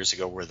 or 4 years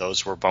ago, where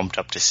those were bumped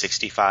up to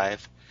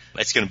 65?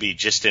 It's going to be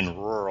just in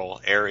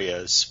rural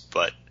areas,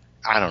 but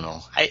I don't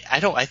know.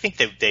 I think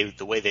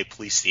the way they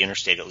police the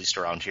interstate, at least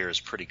around here, is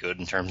pretty good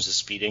in terms of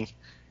speeding.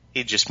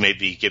 It just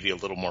maybe give you a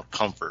little more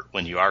comfort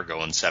when you are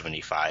going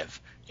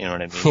 75. You know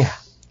what I mean? Yeah.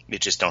 You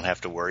just don't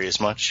have to worry as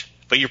much.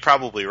 But you're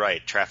probably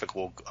right. Traffic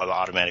will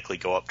automatically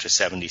go up to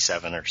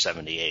 77 or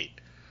 78,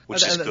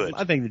 which is good.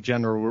 I think the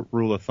general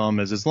rule of thumb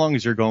is as long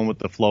as you're going with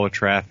the flow of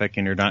traffic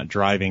and you're not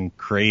driving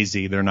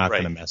crazy, they're not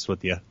going to mess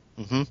with you.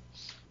 Mm-hmm.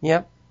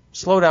 Yep.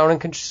 Slow down in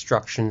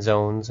construction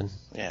zones and.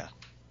 Yeah.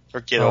 Or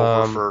get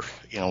over for,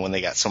 when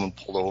they got someone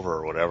pulled over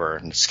or whatever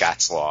in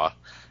Scott's Law,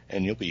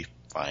 and you'll be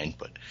fine.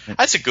 But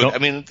that's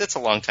that's a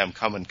long time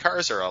coming.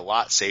 Cars are a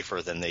lot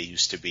safer than they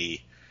used to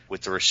be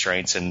with the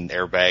restraints and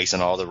airbags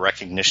and all the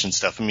recognition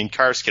stuff. I mean,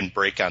 cars can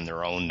brake on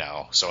their own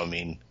now. So, I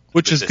mean.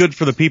 Which is good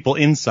for the people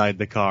inside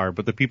the car,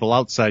 but the people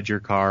outside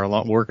your car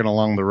working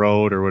along the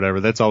road or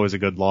whatever, that's always a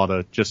good law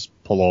to just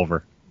pull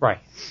over. Right.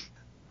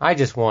 I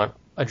just want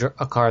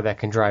a car that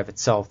can drive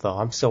itself, though.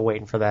 I'm still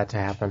waiting for that to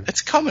happen.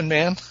 It's coming,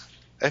 man.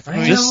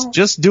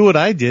 Just do what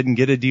I did and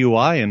get a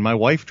DUI, and my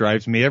wife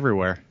drives me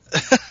everywhere.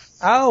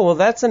 Oh, well,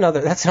 that's an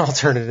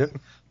alternative.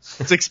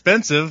 It's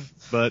expensive,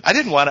 but I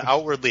didn't want to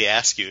outwardly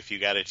ask you if you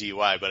got a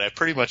DUI, but I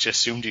pretty much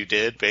assumed you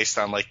did based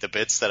on like the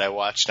bits that I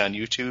watched on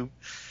YouTube.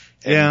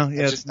 And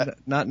it's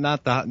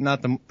not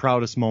the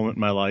proudest moment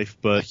in my life,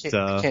 but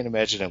I can't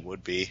imagine it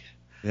would be.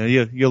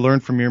 Yeah, you learn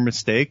from your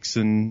mistakes,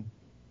 and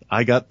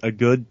I got a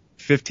good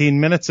 15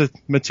 minutes of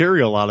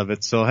material out of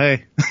it, so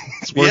hey,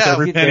 it's worth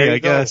every penny, I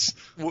guess.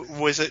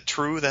 Was it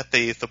true that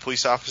the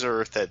police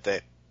officer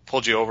that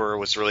pulled you over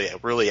was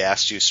really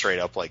asked you straight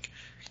up, like,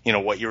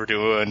 what you were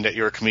doing, that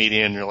you're a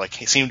comedian, you're like,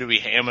 he seemed to be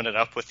hamming it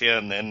up with you,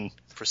 and then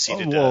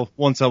proceeded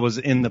once I was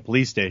in the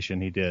police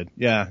station, he did.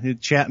 Yeah, he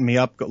chatting me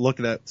up,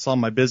 saw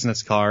my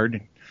business card.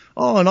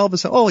 Oh, and all of a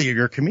sudden,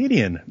 you're a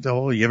comedian.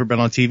 Oh, you ever been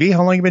on TV?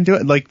 How long you been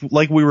doing it?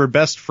 Like we were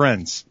best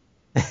friends.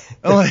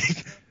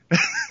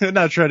 I'm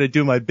not trying to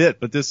do my bit,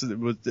 but this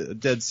was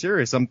dead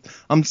serious.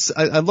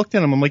 I looked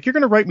at him. I'm like, you're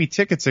going to write me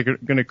tickets that are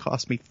going to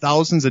cost me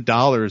thousands of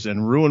dollars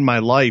and ruin my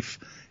life,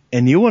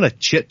 and you want to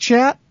chit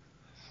chat?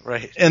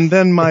 Right. And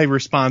then my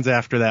response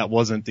after that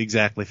wasn't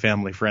exactly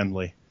family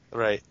friendly.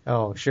 Right.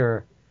 Oh,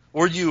 sure.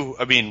 Were you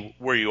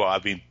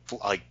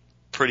like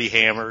pretty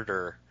hammered,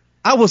 or?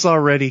 I was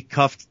already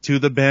cuffed to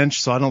the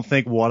bench, so I don't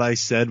think what I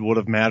said would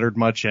have mattered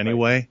much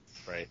anyway.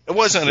 Right. It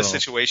wasn't a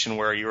situation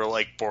where you were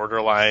like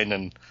borderline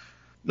and.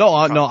 No,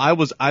 I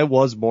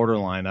was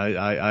borderline.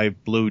 I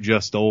blew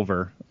just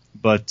over,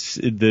 but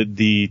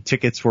the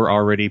tickets were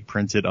already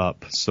printed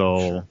up, so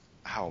sure.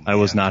 Oh, I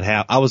was not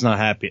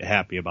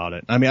happy about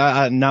it. I mean,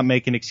 I'm not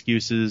making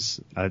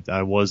excuses.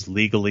 I was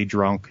legally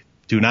drunk.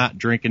 Do not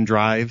drink and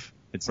drive.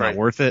 It's not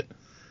worth it.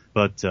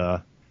 But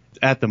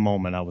at the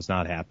moment, I was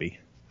not happy.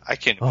 I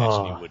can't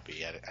imagine you would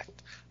be.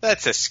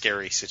 That's a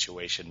scary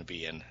situation to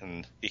be in,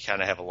 and you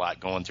kind of have a lot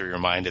going through your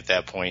mind at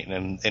that point.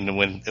 And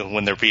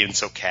when they're being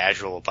so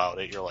casual about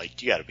it, you're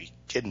like, you got to be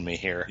kidding me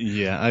here.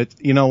 Yeah,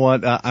 you know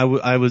what?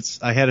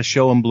 I had a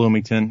show in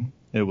Bloomington.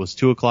 It was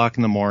 2:00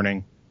 in the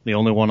morning. the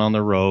only one on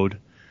the road.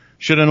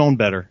 Should have known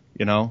better,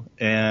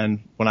 And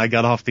when I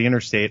got off the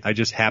interstate, I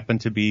just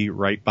happened to be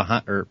right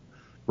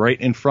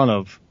in front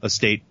of a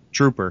state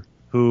trooper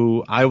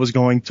who I was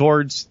going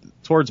towards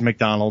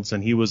McDonald's,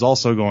 and he was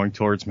also going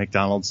towards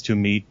McDonald's to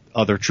meet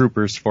other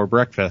troopers for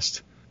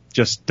breakfast.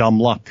 Just dumb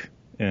luck.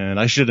 And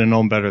I should have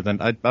known better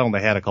than I only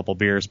had a couple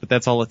beers, but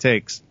that's all it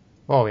takes.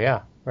 Oh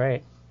yeah,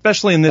 right.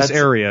 Especially in this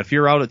area. If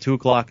you're out at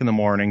 2:00 in the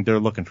morning, they're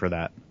looking for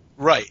that.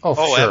 Right. Oh,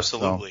 sure.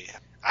 Absolutely. So.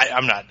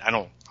 I'm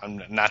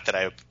not that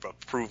I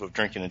approve of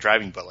drinking and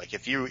driving, but like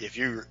even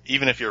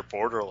if you're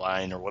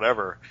borderline or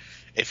whatever,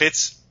 if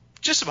it's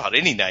just about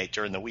any night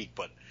during the week,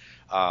 but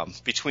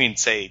between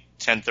say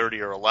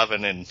 10:30 or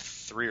 11 and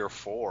 3 or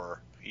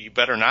 4, you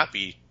better not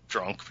be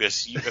drunk,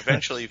 because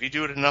eventually if you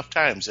do it enough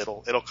times,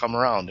 it'll come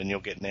around and you'll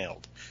get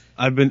nailed.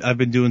 I've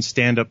been doing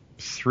stand up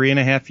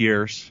 3.5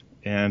 years,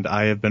 and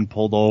I have been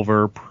pulled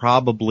over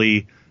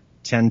probably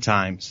 10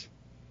 times.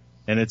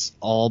 And it's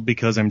all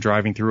because I'm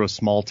driving through a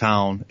small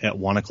town at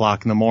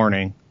 1:00 in the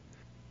morning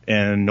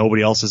and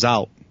nobody else is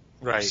out.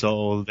 Right.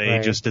 So they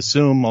just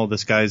assume, oh,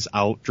 this guy's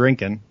out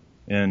drinking.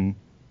 And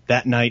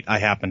that night I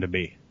happened to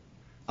be.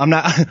 I'm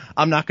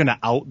not going to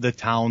out the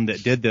town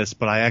that did this,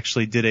 but I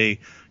actually did a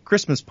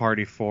Christmas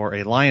party for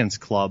a Lions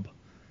Club,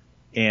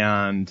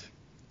 and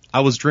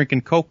I was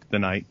drinking Coke the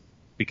night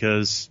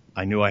because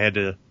I knew I had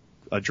to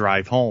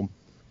drive home.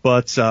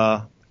 But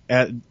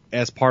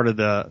as part of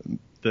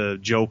the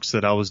jokes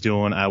that I was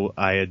doing,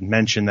 I had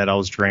mentioned that I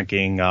was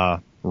drinking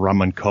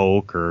rum and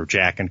Coke or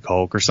Jack and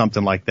Coke or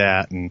something like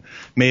that, and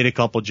made a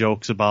couple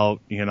jokes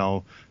about,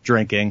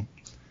 drinking.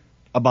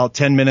 About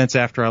 10 minutes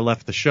after I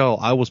left the show,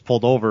 I was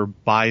pulled over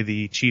by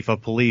the chief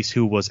of police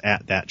who was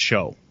at that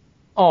show.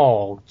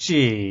 Oh,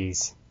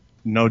 jeez.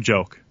 No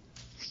joke.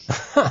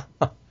 Wow.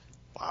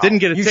 Didn't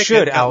get a ticket. You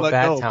should got out let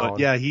that go, town. But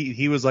yeah,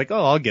 he was like,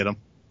 oh, I'll get him.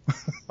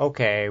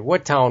 Okay,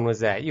 what town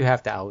was that? You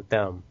have to out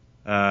them.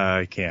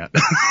 I can't.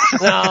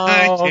 No,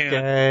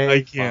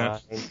 I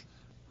can't. Fine.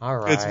 All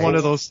right.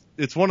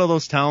 It's one of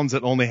those towns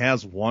that only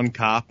has one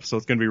cop, so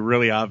it's going to be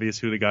really obvious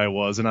who the guy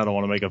was, and I don't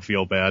want to make him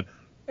feel bad.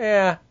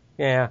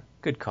 Yeah,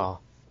 good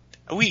call.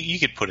 You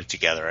could put it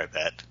together, I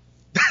bet.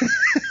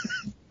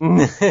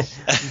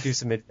 Do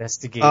some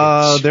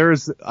investigative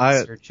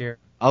search here.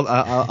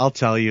 I'll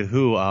tell you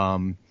who.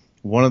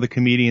 One of the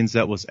comedians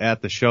that was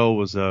at the show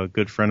was a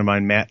good friend of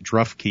mine, Matt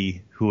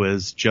Drufke, who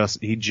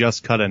he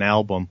just cut an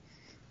album.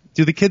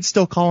 Do the kids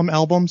still call them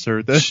albums or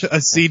a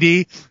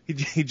CD?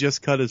 He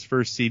just cut his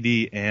first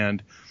CD,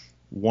 and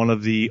one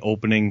of the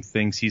opening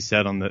things he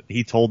said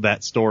he told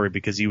that story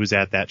because he was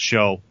at that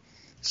show.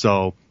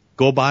 So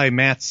go buy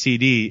Matt's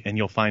CD and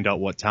you'll find out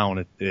what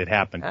town it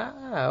happened.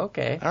 Ah,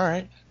 okay. All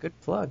right. Good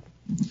plug.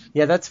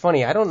 Yeah, that's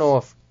funny. I don't know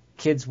if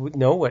kids would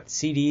know what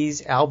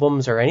CDs,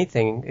 albums, or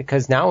anything,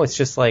 because now it's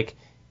just like, it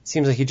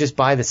seems like you just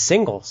buy the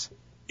singles.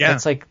 Yeah.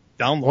 It's like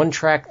download. One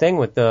track thing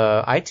with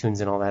the iTunes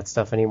and all that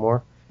stuff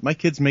anymore. My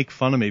kids make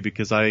fun of me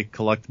because I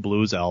collect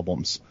blues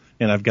albums,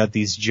 and I've got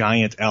these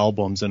giant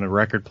albums and a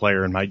record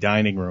player in my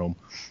dining room,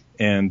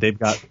 and they've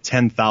got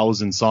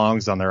 10,000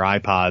 songs on their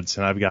iPods,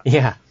 and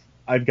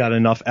I've got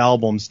enough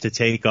albums to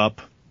take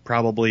up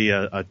probably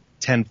a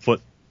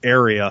 10-foot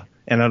area,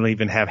 and I don't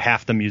even have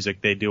half the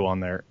music they do on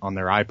their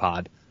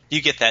iPod.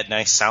 You get that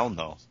nice sound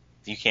though.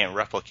 You can't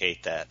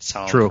replicate that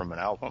sound True. from an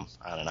album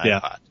on an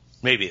iPod.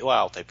 Maybe,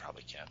 they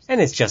probably can.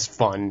 And it's just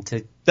fun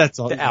That's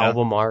all. The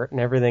album art and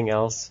everything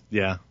else.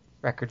 Yeah.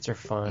 Records are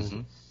fun.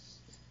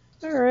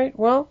 Mm-hmm. All right,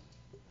 well,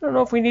 I don't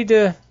know if we need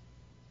to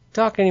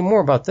talk any more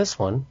about this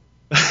one.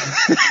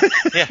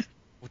 Yeah.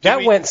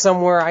 That went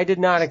somewhere I did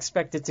not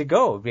expect it to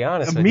go, to be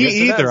honest with you.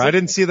 Me either. I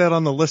didn't see that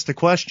on the list of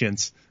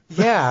questions.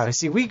 Yeah,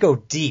 see, we go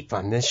deep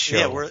on this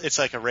show. Yeah, it's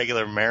like a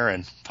regular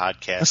Marin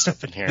podcast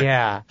up in here.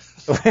 Yeah,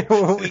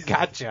 we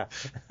gotcha.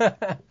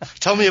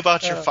 Tell me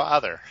about your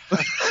father.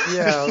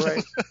 Yeah,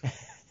 right.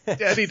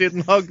 Daddy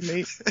didn't hug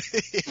me.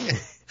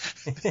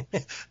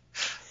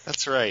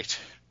 That's right.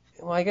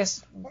 Well, I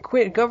guess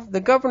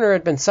the governor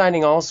had been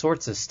signing all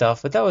sorts of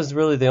stuff, but that was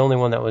really the only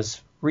one that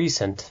was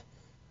recent.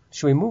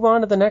 Should we move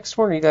on to the next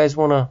one, or you guys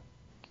want to?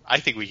 I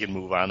think we can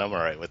move on. I'm all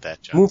right with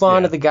that, John. Move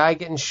on to the guy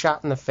getting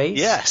shot in the face?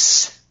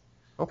 Yes.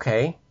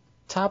 Okay.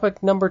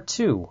 Topic number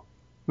 2.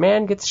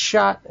 Man gets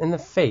shot in the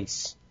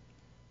face.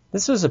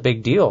 This was a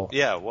big deal.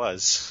 Yeah, it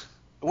was.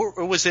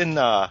 It was in...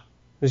 It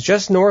was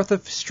just north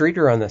of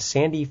Streeter on the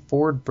Sandy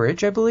Ford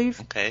Bridge, I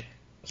believe. Okay.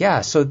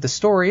 Yeah, so the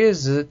story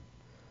is that...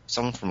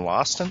 Someone from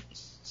Lawston?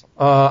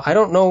 I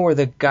don't know where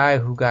the guy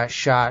who got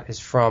shot is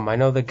from. I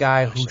know the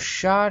guy who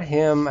shot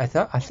him, I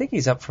think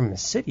he's up from the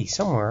city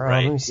somewhere.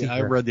 Right. Let me see Yeah,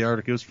 here. I read the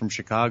article. It was from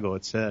Chicago,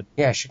 it said.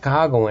 Yeah,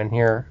 Chicago in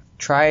here.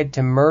 Tried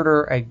to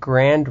murder a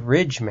Grand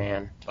Ridge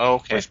man. Oh,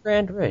 okay. Where's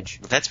Grand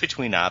Ridge? That's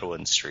between Ottawa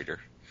and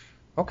Streeter.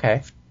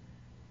 Okay.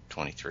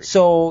 23.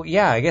 So,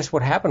 yeah, I guess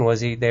what happened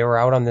was they were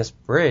out on this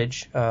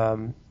bridge,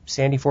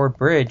 Sandy Ford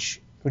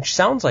Bridge, which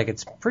sounds like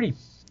it's pretty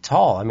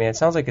tall. I mean, it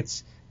sounds like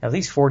it's at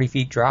least 40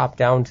 feet drop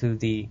down to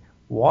the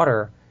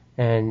water,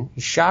 and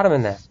he shot him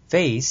in the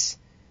face.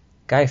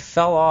 Guy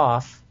fell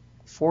off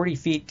 40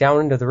 feet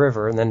down into the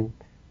river and then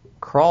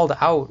crawled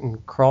out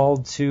and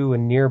crawled to a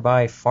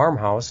nearby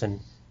farmhouse and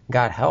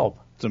got help.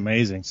 It's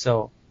amazing.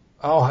 So,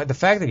 the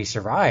fact that he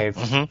survived,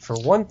 for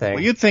one thing.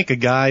 Well, you'd think a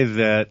guy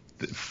that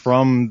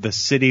from the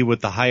city with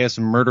the highest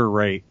murder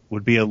rate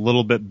would be a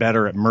little bit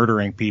better at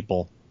murdering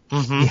people.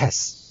 Mm-hmm.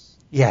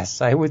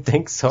 Yes, I would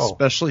think so.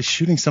 Especially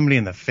shooting somebody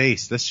in the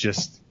face. That's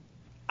just,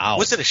 ouch.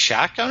 Was it a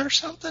shotgun or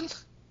something?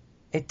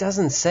 It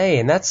doesn't say,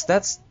 and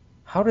that's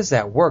how does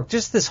that work?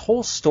 Just this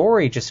whole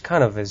story just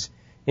kind of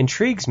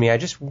intrigues me. I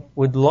just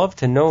would love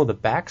to know the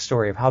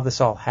backstory of how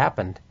this all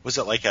happened. Was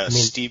it like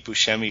Steve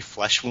Buscemi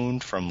flesh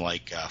wound from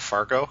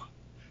Fargo?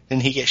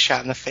 Didn't he get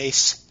shot in the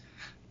face?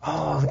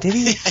 Oh, did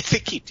he? I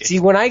think he did. See,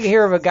 when I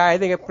hear of a guy, I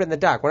think I put it in the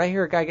doc. When I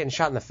hear a guy getting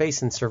shot in the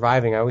face and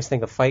surviving, I always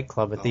think of Fight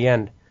Club at the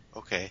end.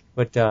 Okay.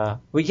 But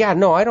yeah,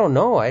 no, I don't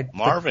know.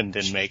 Marvin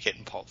didn't make it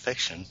in Pulp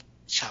Fiction.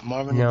 Shot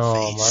Marvin in the No,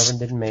 face. Marvin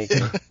didn't make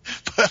it.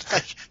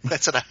 But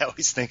that's what I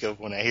always think of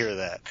when I hear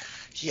that.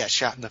 He got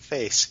shot in the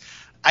face.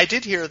 I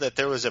did hear that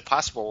there was a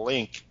possible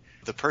link.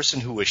 The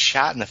person who was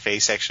shot in the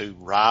face actually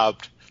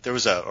robbed. There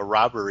was a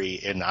robbery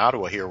in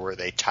Ottawa here where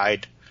they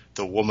tied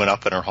the woman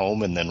up in her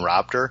home and then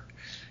robbed her.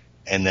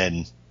 And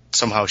then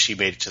somehow she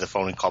made it to the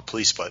phone and called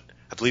police. But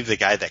I believe the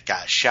guy that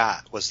got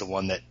shot was the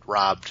one that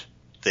robbed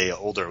the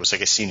older, it was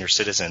like a senior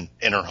citizen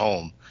in her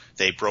home.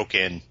 They broke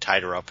in,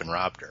 tied her up, and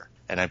robbed her.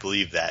 And I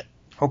believe that.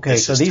 Okay,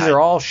 so these are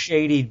all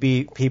shady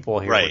people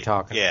here right. we're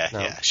talking about.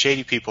 Yeah.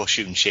 Shady people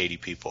shooting shady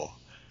people.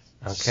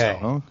 Okay.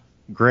 Well,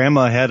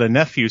 Grandma had a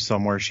nephew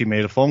somewhere she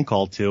made a phone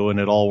call to, and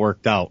it all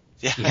worked out.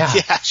 Yeah.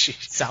 She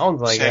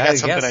sounds like I that. got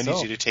something I guess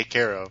need you to take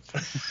care of.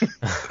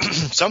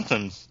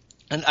 Something.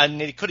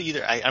 And it could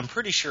either. I'm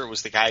pretty sure it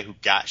was the guy who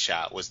got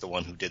shot was the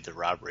one who did the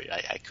robbery.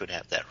 I could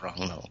have that wrong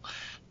though.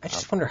 I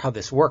just wonder how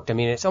this worked. I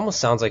mean, it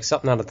almost sounds like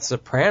something out of The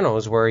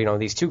Sopranos, where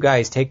these two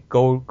guys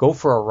go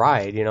for a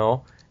ride,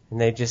 and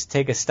they just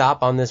take a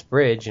stop on this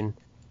bridge, and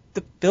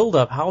the build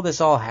up, how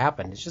this all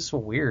happened, it's just so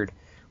weird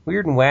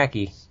and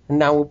wacky. And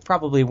now we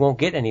probably won't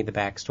get any of the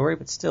backstory,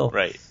 but still.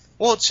 Right.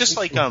 Well, it's just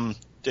like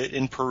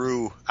in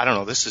Peru. I don't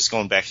know. This is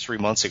going back 3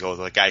 months ago.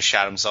 The guy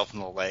shot himself in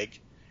the leg,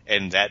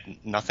 and that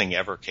nothing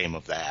ever came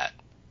of that.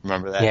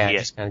 Remember that?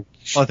 Yeah.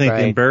 I think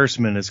the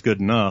embarrassment is good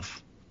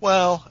enough.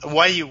 Well,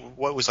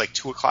 what was like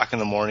 2:00 in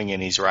the morning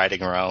and he's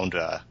riding around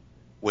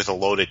with a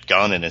loaded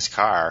gun in his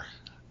car?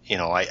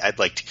 I'd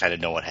like to kind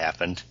of know what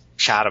happened.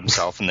 Shot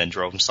himself and then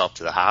drove himself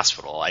to the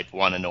hospital. I'd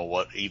want to know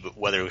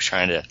whether he was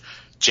trying to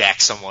jack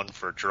someone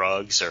for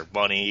drugs or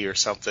money or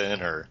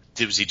something, or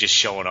was he just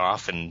showing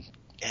off and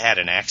had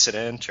an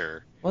accident?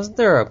 Or wasn't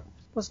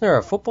there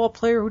a football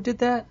player who did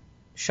that?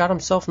 Shot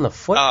himself in the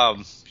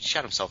foot?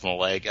 Shot himself in the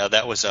leg.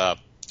 That was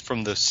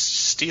from the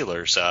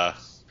Steelers.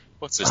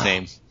 What's his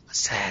name?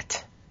 What's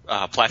that?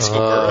 Plaxico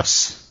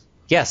Burress.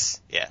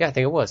 Yes. Yeah, I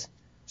think it was.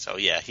 So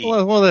yeah,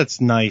 well,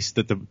 that's nice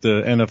that the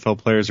NFL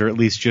players are at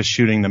least just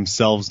shooting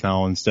themselves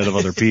now instead of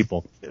other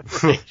people.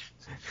 Right.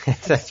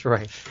 That's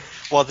right.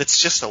 Well,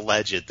 that's just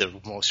alleged. The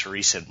most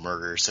recent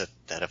murders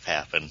that have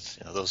happened,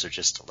 those are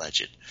just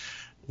alleged.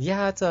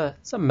 Yeah, it's a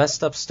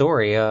messed up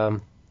story. I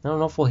don't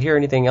know if we'll hear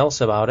anything else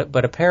about it,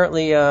 but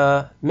apparently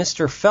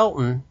Mr.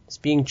 Felton is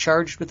being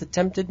charged with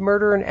attempted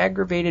murder and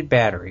aggravated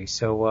battery.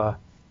 So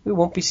we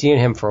won't be seeing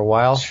him for a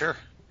while. Sure.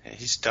 Yeah,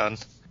 he's done.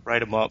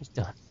 Write him up. He's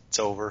done. It's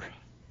over.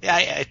 Yeah,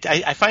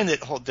 I find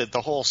that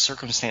the whole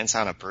circumstance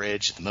on a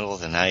bridge in the middle of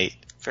the night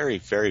very,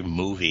 very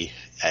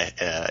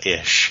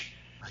movie-ish.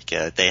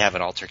 Like they have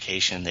an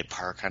altercation, they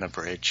park on a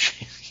bridge,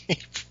 he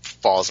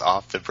falls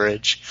off the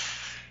bridge.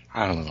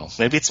 I don't know.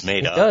 Maybe it's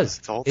made up.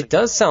 It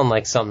does sound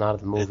like something out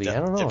of the movie. I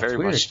don't know. It very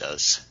much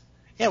does.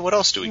 Yeah, what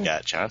else do we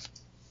got, John?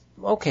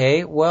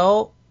 Okay,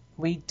 well,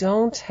 we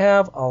don't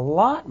have a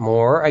lot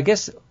more. I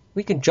guess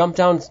we can jump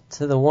down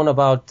to the one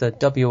about the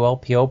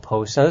WLPO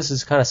post. Now, this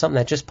is kind of something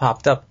that just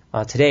popped up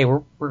today.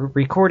 We're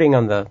recording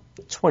on the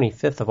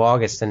 25th of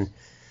August, and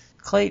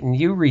Clayton,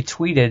 you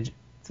retweeted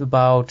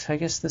about, I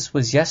guess this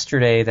was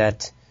yesterday,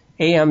 that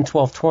AM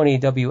 1220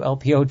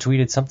 WLPO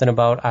tweeted something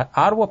about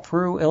Ottawa,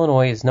 Peru,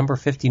 Illinois is number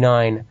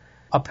 59.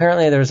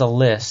 Apparently there's a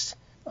list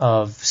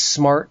of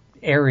smart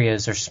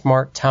areas or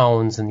smart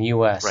towns in the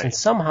U.S. Right. And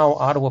somehow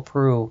Ottawa,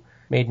 Peru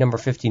made number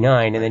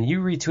 59. And then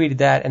you retweeted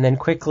that, and then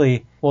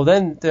quickly,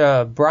 then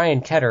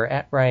Brian Ketter,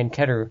 at Brian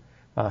Ketter,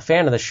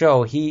 fan of the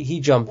show, he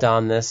jumped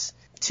on this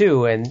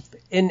too. And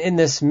in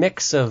this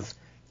mix of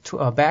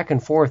back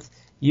and forth,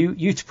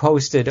 you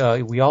posted,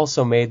 we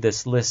also made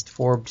this list,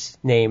 Forbes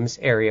names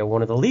area,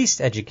 one of the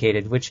least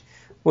educated, which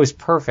was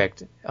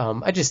perfect.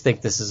 I just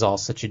think this is all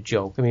such a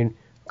joke. I mean,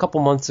 a couple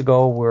months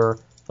ago we're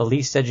the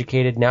least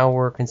educated, now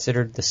we're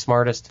considered the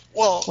smartest.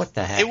 Well, what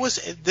the heck?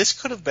 This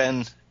could have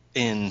been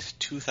in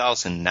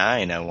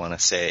 2009, I want to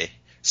say.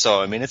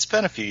 So, I mean, it's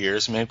been a few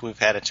years. Maybe we've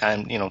had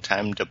time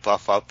to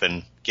buff up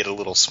and get a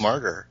little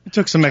smarter. You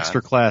took some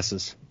extra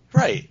classes.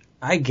 Right.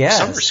 I guess.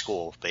 Summer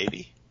school,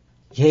 baby.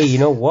 Hey, you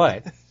know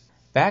what?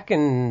 Back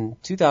in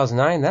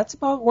 2009, that's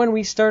about when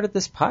we started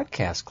this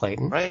podcast,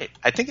 Clayton. Right.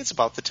 I think it's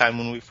about the time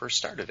when we first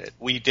started it.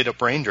 We did a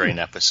brain drain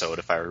episode,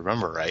 if I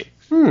remember right.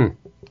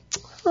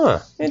 Huh.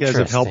 You guys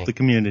have helped the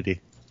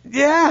community.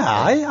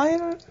 Yeah,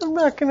 I'm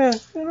not gonna.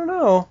 I don't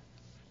know.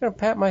 I'm gonna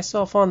pat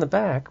myself on the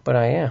back, but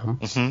I am.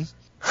 Mm-hmm.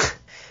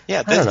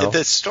 Yeah,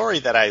 the story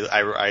that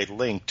I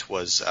linked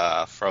was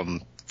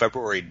from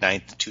February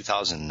 9th,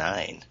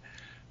 2009.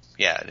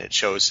 Yeah, and it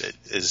shows it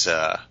is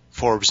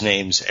Forbes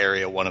names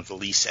area one of the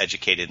least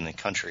educated in the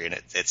country, and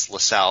it's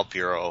LaSalle,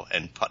 Bureau,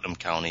 and Putnam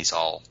counties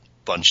all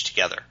bunched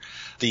together.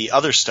 The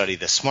other study,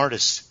 the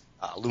smartest,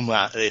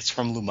 it's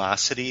from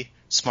Lumosity,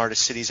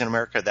 Smartest Cities in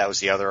America. That was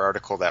the other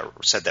article that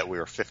said that we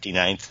were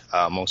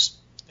 59th most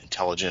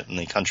intelligent in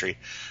the country.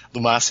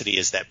 Lumosity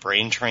is that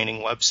brain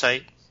training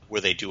website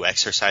where they do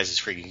exercises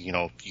for you. You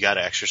know, you got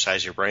to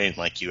exercise your brain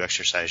like you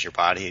exercise your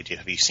body.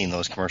 Have you seen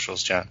those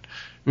commercials, John?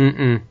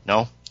 Mm-mm.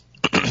 No?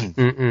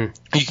 Mm-mm.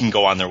 You can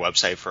go on their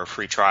website for a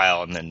free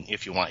trial, and then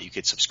if you want, you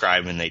could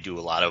subscribe, and they do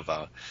a lot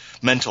of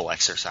mental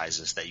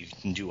exercises that you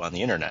can do on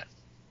the internet.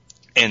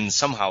 And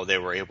somehow they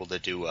were able to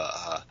do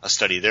a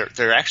study.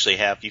 They actually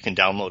have, you can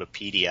download a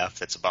PDF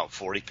that's about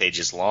 40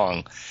 pages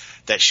long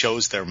that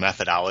shows their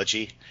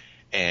methodology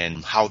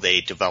and how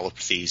they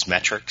developed these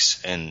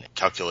metrics and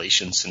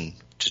calculations and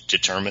to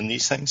determine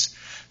these things.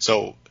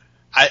 So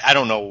I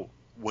don't know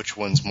which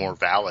one's more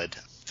valid.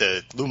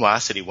 The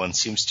Lumosity one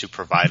seems to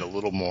provide a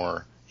little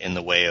more in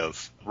the way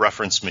of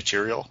reference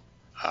material.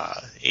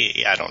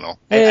 I don't know.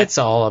 It's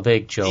all a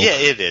big joke. Yeah,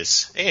 it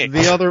is.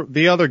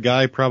 The other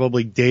guy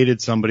probably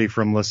dated somebody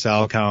from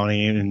LaSalle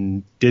County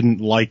and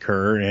didn't like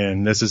her,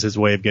 and this is his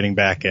way of getting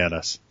back at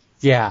us.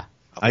 Yeah.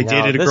 I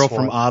dated a girl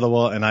from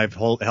Ottawa, and I've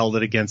held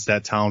it against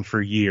that town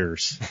for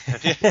years.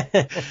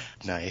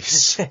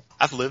 Nice.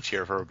 I've lived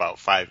here for about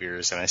 5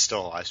 years, and I'm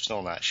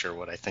still not sure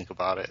what I think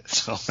about it.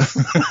 So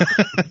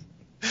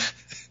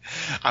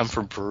I'm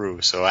from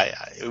Peru, so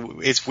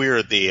it's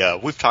weird.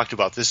 We've talked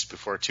about this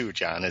before too,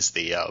 John. Is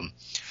the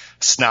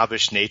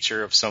snobbish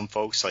nature of some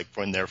folks, like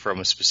when they're from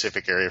a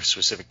specific area, a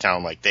specific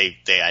town, like they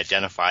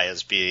identify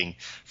as being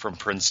from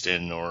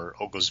Princeton or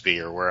Oglesby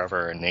or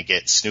wherever, and they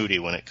get snooty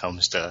when it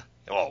comes to,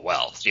 oh,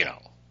 well, you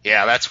know,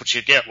 yeah, that's what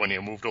you get when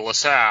you move to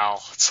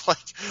LaSalle. It's like,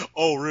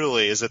 oh,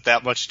 really? Is it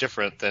that much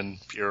different than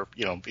you're,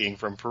 you know, being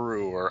from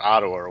Peru or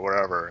Ottawa or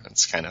wherever? And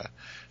it's kind of,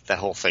 that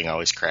whole thing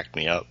always cracked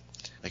me up.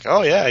 Like,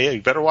 oh, yeah,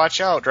 you better watch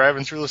out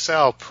driving through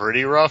LaSalle.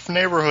 Pretty rough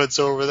neighborhoods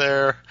over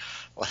there.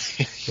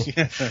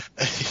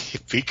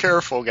 Be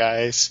careful,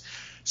 guys.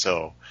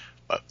 So,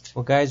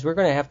 well, guys, we're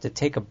going to have to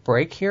take a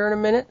break here in a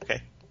minute.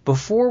 Okay.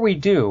 Before we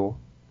do,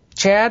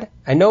 Chad,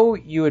 I know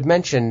you had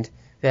mentioned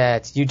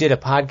that you did a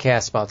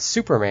podcast about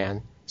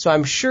Superman, so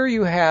I'm sure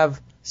you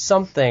have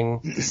something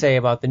to say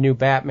about the new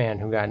Batman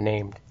who got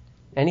named.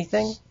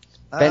 Anything?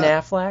 Ben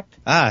Affleck?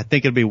 I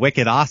think it'd be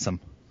wicked awesome.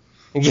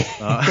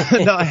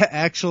 No,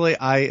 actually,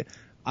 I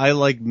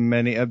like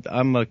many.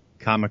 I'm a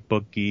comic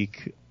book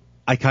geek.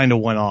 I kind of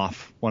went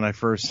off when I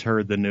first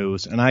heard the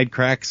news, and I'd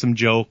crack some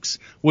jokes,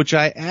 which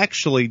I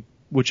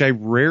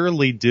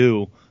rarely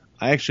do.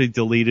 I actually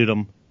deleted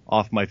them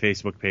off my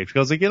Facebook page because I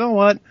was like, you know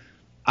what?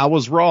 I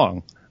was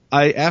wrong.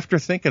 After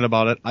thinking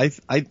about it,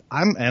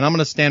 I'm going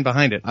to stand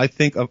behind it. I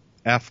think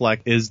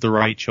Affleck is the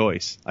right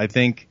choice. I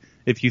think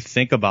if you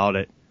think about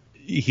it,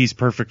 he's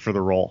perfect for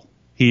the role.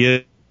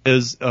 He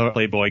is a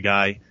playboy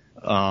guy.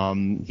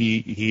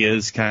 He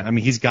is kind of, I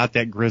mean, he's got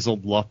that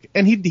grizzled look,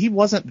 and he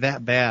wasn't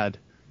that bad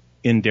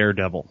in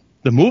Daredevil.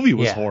 The movie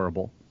was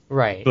horrible.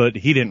 Right. But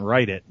he didn't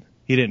write it.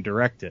 He didn't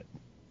direct it.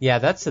 Yeah,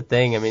 that's the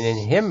thing. I mean,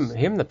 in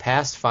him the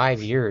past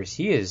 5 years,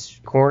 he's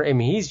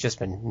just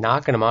been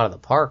knocking them out of the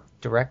park,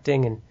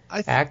 directing and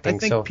acting. I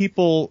think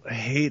people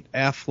hate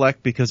Affleck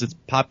because it's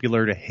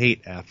popular to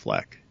hate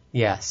Affleck.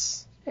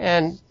 Yes.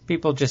 And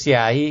people just,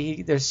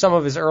 there's some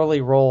of his early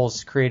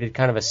roles created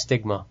kind of a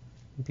stigma.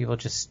 People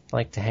just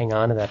like to hang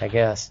on to that, I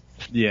guess.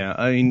 Yeah,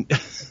 I mean,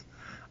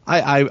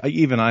 I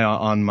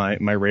on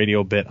my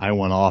radio bit, I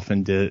went off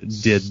and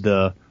did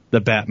the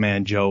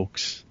Batman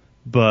jokes,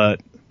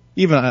 but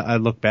even I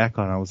look back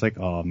on it, I was like,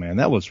 oh man,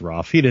 that was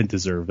rough. He didn't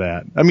deserve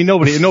that. I mean,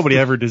 nobody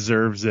ever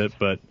deserves it,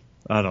 but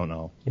I don't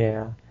know.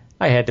 Yeah.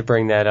 I had to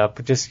bring that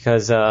up just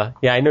because, I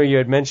know you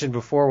had mentioned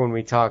before when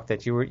we talked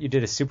that you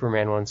did a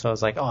Superman one, so I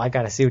was like, oh, I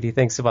got to see what he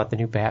thinks about the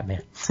new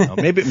Batman.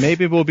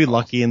 Maybe we'll be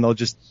lucky and they'll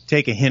just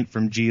take a hint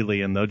from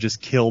Geely and they'll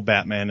just kill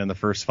Batman in the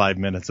first 5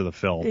 minutes of the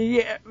film.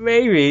 Yeah,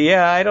 maybe.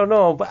 Yeah, I don't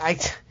know, but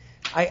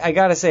I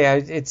got to say,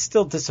 it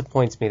still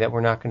disappoints me that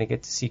we're not going to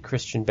get to see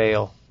Christian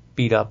Bale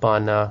beat up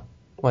on the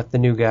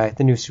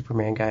new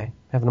Superman guy.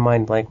 Having a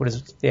mind blank. What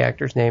is the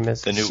actor's name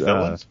is? The new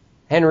villain.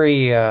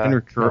 Henry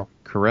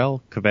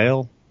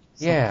Cavill.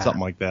 Yeah.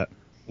 Something like that.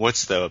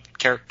 What's the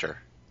character?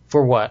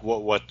 For what?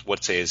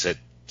 What say is it?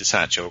 It's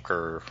not Joker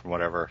or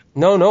whatever.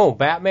 No.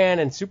 Batman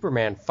and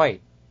Superman fight.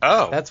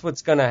 Oh. That's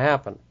what's going to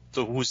happen.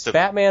 So who's the...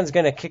 Batman's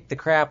going to kick the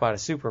crap out of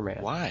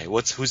Superman. Why?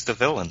 Who's the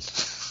villain?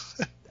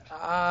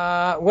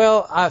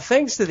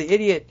 Thanks to the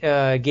Idiot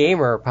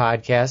Gamer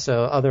podcast,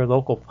 other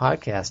local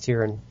podcast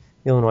here in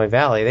the Illinois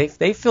Valley,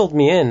 they filled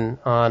me in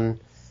on,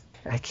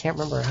 I can't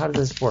remember, how did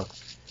this work?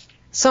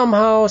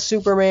 somehow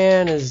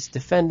Superman is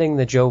defending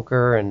the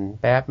Joker and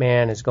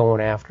Batman is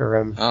going after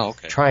him,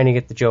 trying to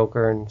get the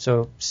Joker, and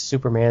so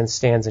Superman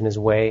stands in his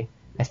way.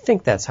 I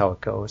think that's how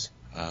it goes.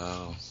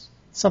 Oh.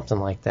 Something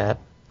like that.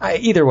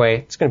 Either way,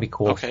 it's going to be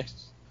cool. Okay.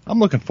 I'm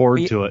looking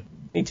forward to it.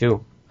 Me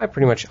too. I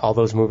pretty much all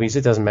those movies.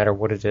 It doesn't matter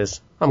what it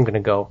is. I'm going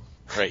to go.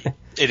 Right.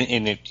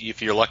 And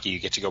if you're lucky, you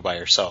get to go by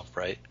yourself,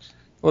 right?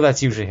 Well,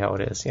 that's usually how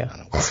it is, yeah. On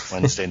a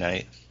Wednesday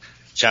night.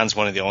 John's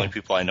one of the only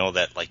people I know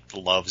that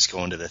loves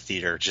going to the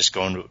theater. Just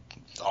going to.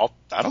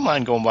 I don't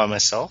mind going by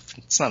myself.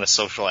 It's not a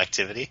social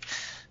activity,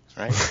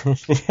 right?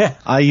 Yeah.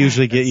 I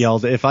usually get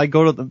yelled at if I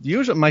go to.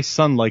 Usually, my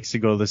son likes to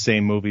go to the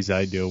same movies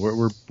I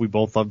do. We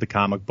both love the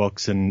comic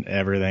books and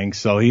everything,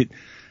 so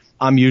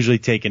I'm usually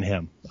taking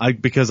him.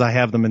 Because I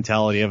have the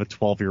mentality of a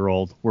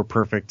 12-year-old. We're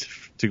perfect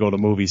to go to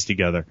movies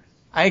together.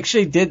 I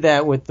actually did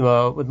that with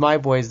my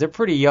boys. They're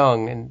pretty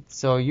young, and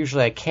so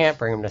usually I can't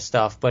bring them to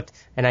stuff.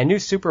 And I knew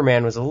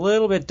Superman was a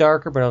little bit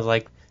darker, but I was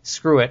like,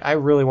 screw it. I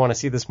really want to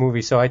see this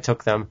movie, so I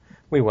took them.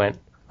 We went.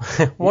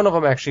 One of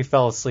them actually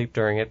fell asleep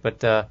during it,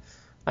 but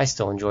I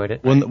still enjoyed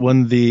it.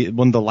 When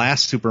the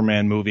last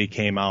Superman movie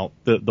came out,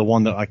 the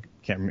one that I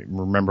can't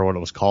remember what it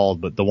was called,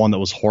 but the one that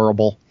was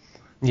horrible,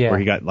 where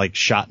he got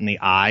shot in the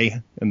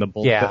eye and the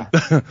bullet. Yeah.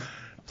 That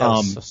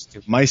was so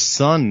stupid. My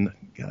son,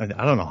 I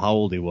don't know how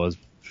old he was.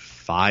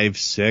 5,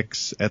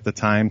 6 at the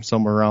time,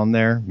 somewhere around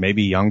there,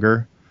 maybe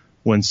younger.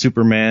 When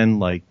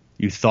Superman,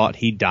 you thought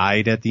he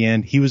died at the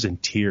end, he was in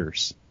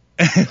tears.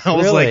 And I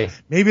was like,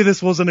 maybe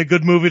this wasn't a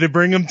good movie to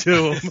bring him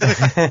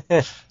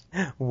to.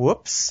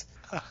 Whoops.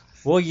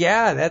 Well,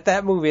 yeah, at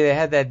that movie they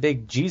had that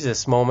big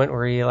Jesus moment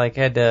where he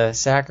had to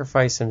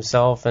sacrifice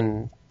himself,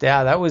 and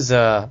yeah, that was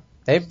a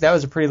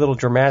pretty little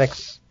dramatic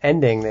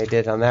ending they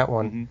did on that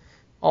one. Mm-hmm.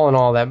 All in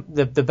all,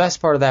 the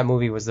best part of that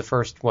movie was the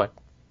first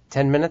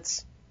 10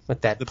 minutes.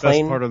 With that the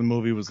plane best part of the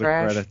movie was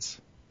crash. The credits.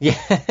 Yeah.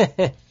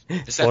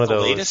 Is that the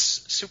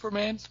latest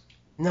Superman?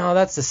 No,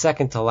 that's the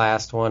second to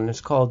last one.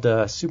 It's called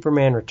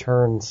Superman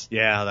Returns.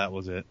 Yeah, that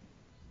was it.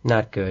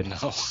 Not good.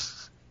 No.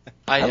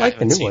 I like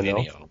the new one,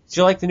 though. Did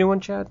you like the new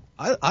one, Chad?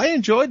 I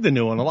enjoyed the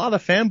new one. A lot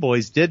of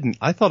fanboys didn't.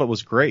 I thought it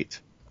was great.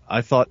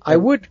 I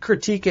would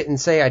critique it and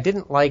say I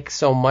didn't like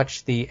so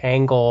much the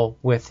angle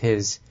with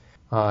his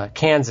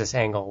Kansas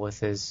angle with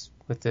his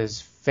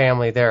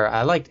family there.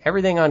 I liked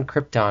everything on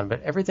Krypton,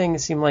 but everything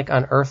seemed like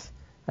on Earth.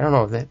 I don't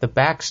know. The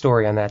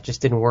backstory on that just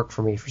didn't work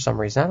for me for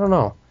some reason. I don't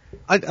know.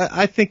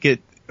 I think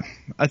it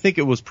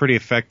was pretty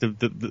effective.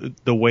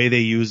 The way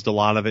they used a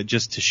lot of it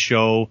just to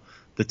show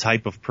the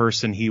type of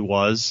person he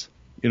was.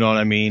 You know what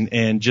I mean?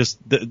 And just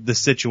the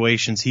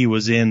situations he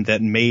was in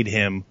that made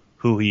him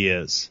who he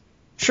is.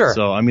 Sure.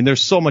 So I mean,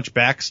 there's so much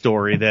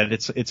backstory that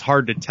it's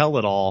hard to tell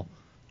it all.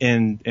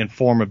 And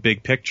form a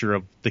big picture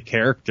of the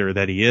character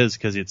that he is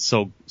because it's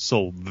so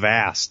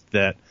vast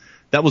that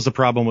was the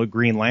problem with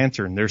Green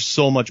Lantern. There's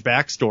so much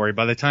backstory.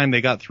 By the time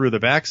they got through the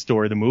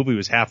backstory, the movie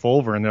was half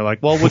over, and they're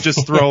like, well, we'll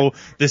just throw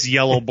this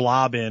yellow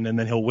blob in, and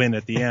then he'll win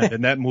at the end.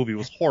 And that movie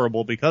was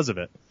horrible because of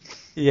it.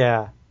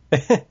 Yeah.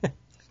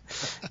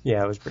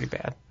 Yeah, it was pretty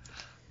bad.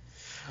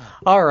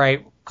 All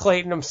right,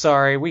 Clayton, I'm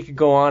sorry. We could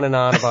go on and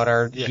on about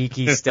our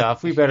geeky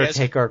stuff. We better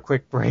take our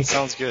quick break.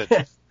 Sounds good.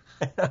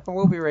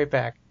 We'll be right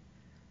back.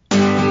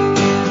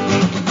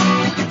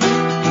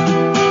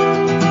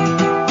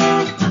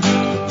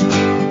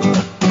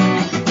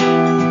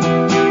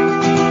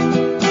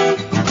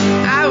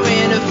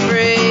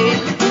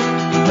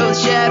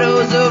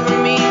 Shadows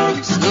over me,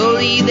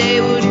 slowly they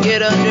would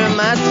get under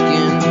my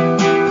skin.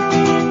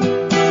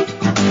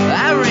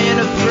 I ran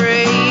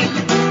afraid,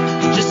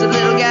 just a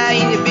little guy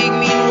in a big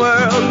mean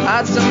world,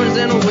 hot summers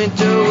and a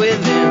winter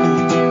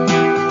within.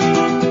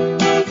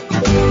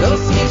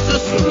 Those things so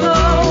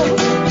small,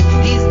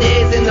 these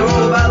days and they're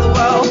all by the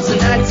wall,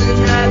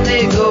 tonight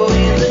they go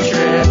in the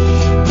trash.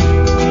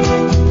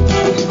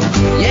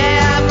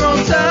 Yeah, I've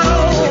grown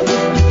tall,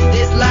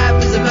 this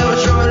life is about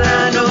short,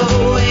 I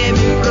know, ebb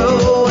and flow.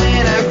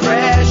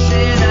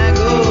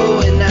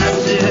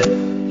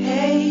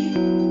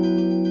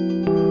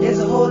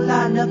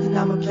 Nothing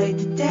I'ma play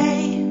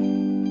today.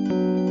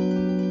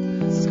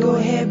 So go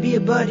ahead, be a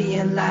buddy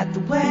and light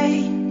the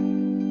way.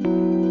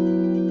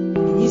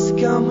 And used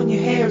to come when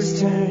your hair is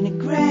turning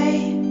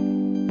gray.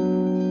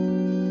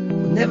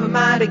 Well, never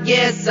mind, I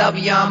guess I'll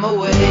be on my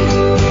way.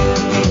 Never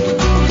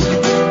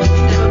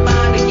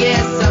mind, I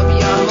guess I'll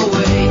be on my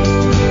way.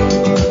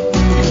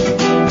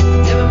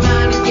 Never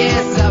mind, I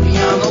guess I'll be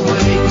on my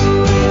way.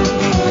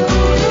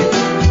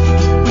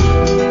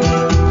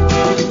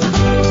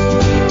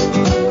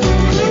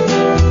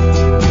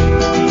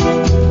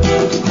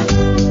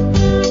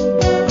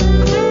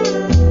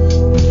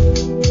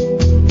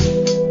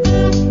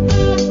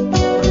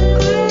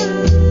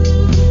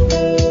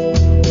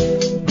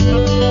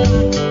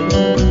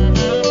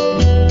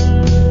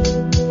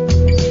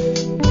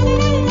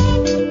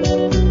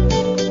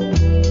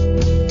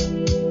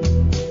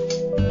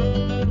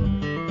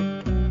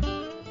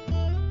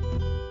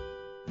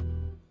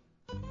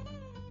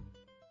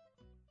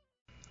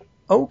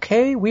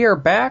 Okay, we are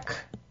back.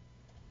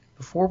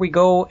 Before we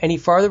go any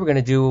farther, we're going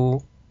to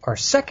do our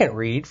second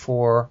read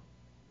for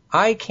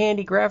Eye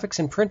Candy Graphics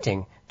and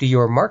Printing. Do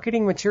your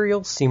marketing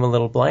materials seem a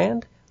little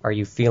bland? Are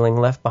you feeling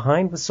left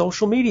behind with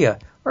social media?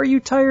 Are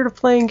you tired of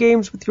playing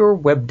games with your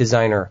web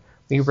designer?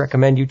 We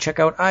recommend you check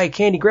out Eye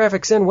Candy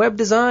Graphics and Web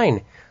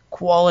Design.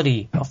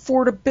 Quality,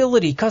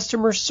 affordability,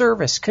 customer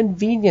service,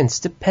 convenience,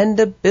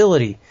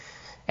 dependability.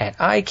 At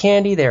Eye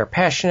Candy, they are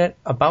passionate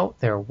about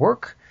their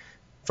work.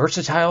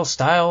 Versatile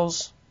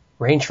styles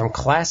range from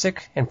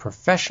classic and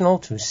professional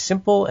to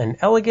simple and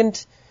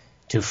elegant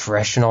to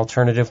fresh and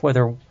alternative.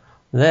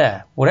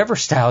 Whatever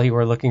style you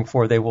are looking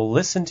for, they will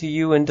listen to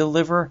you and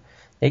deliver.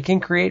 They can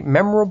create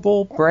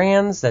memorable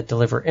brands that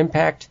deliver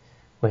impact.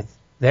 With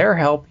their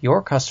help,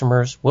 your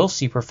customers will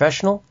see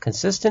professional,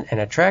 consistent,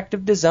 and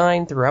attractive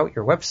design throughout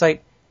your website,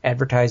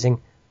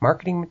 advertising,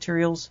 marketing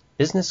materials,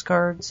 business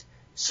cards,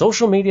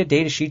 social media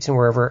data sheets, and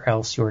wherever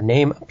else your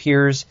name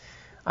appears.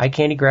 Eye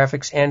Candy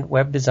Graphics and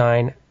Web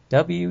Design,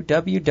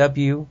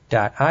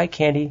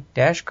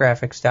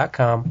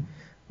 www.eyecandy-graphics.com.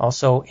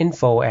 Also,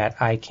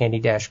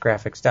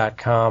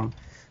 info@eyecandy-graphics.com.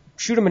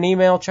 Shoot them an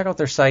email, check out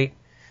their site.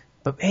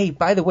 But hey,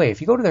 by the way,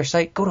 if you go to their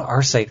site, go to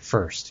our site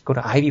first. Go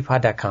to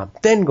ivypod.com,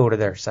 then go to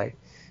their site.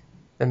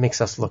 That makes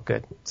us look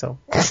good. So,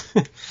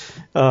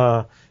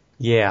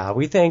 yeah,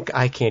 we thank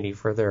Eye Candy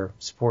for their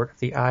support of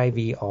the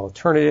IV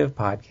Alternative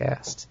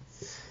podcast.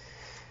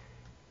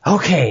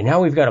 Okay,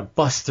 now we've got to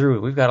bust through.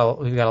 We've got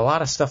a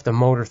lot of stuff to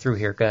motor through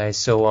here, guys.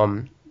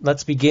 So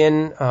let's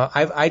begin.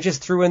 I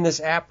just threw in this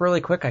app really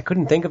quick. I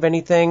couldn't think of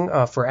anything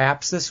for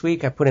apps this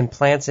week. I put in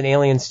Plants and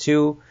Aliens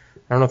 2. I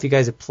don't know if you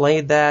guys have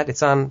played that.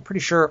 It's on,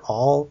 pretty sure,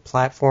 all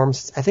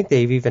platforms. I think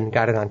they've even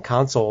got it on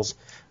consoles.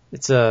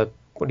 It's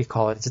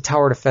it's a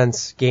tower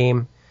defense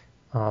game.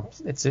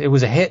 It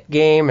was a hit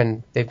game,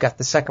 and they've got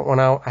the second one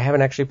out. I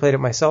haven't actually played it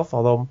myself,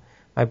 although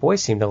my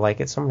boys seem to like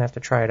it, so I'm going to have to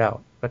try it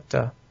out.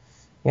 But,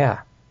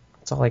 yeah,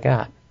 that's all I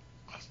got.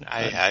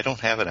 I don't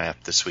have an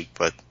app this week,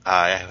 but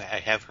I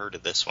have heard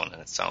of this one,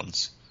 and it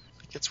sounds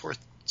like it's worth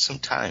some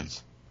time.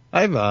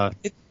 I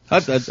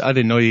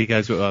didn't know you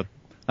guys.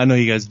 I know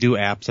you guys do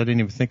apps. I didn't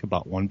even think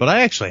about one, but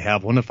I actually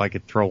have one. If I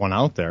could throw one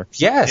out there.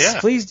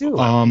 Yes, please do.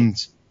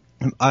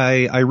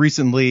 I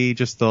recently,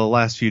 just the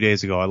last few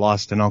days ago, I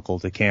lost an uncle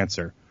to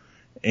cancer,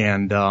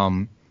 and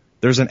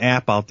there's an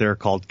app out there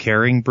called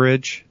Caring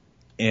Bridge.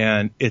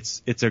 And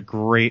it's a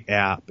great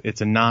app.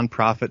 It's a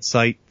nonprofit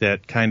site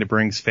that kind of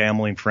brings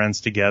family and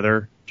friends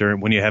together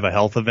when you have a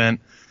health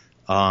event.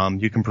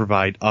 You can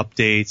provide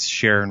updates,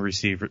 share and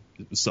receive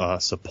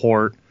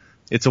support.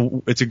 It's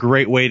a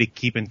great way to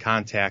keep in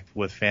contact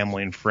with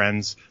family and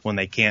friends when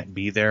they can't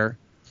be there.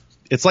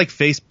 It's like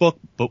Facebook,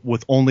 but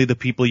with only the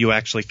people you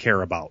actually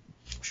care about.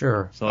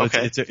 Sure. So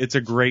it's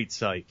a great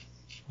site.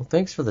 Well,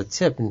 thanks for the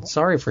tip, and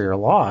sorry for your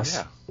loss.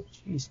 Yeah.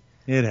 Jeez.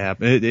 It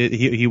happened.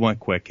 He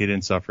went quick. He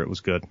didn't suffer. It was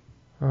good.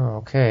 Oh,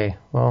 okay.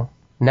 Well,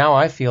 now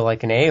I feel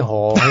like an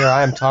a-hole. Here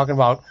I am talking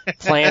about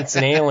Plants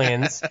and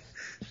Aliens.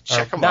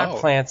 Check them not out.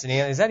 Plants and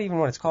Aliens. Is that even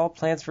what it's called?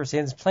 Plants vs.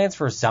 Aliens? Plants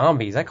vs.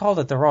 Zombies. I called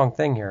it the wrong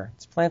thing here.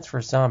 It's Plants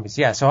vs. Zombies.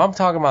 Yeah, so I'm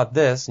talking about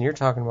this, and you're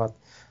talking about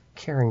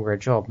Caring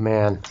Bridge. Oh,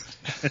 man.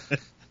 I'm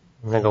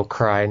going to go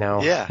cry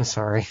now. Yeah. I'm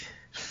sorry.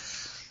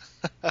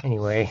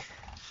 Anyway.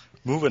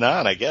 Moving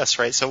on, I guess,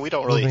 right? So we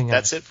don't really,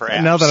 that's it for apps.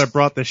 And now that I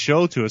brought the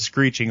show to a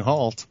screeching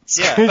halt.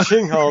 Yeah.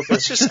 Screeching halt.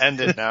 Let's just end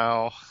it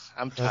now.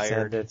 I'm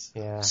tired. Let's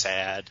end it. Yeah.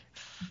 Sad.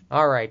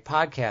 All right,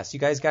 podcast. You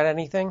guys got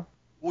anything?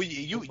 Well,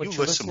 you What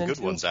you're list some good listening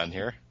to? ones on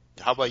here.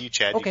 How about you,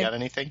 Chad? Okay. You got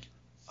anything?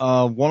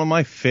 One of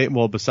my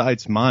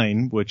besides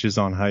mine, which is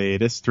on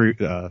hiatus, three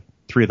the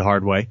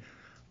hard way.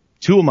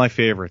 Two of my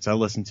favorites I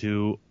listen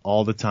to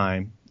all the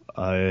time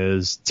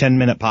is 10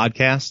 Minute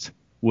Podcast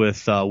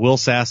with Will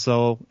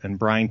Sasso and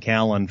Brian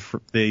Callen.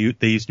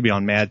 They used to be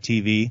on Mad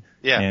TV.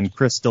 Yeah. And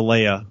Chris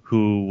D'Elia,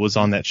 who was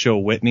on that show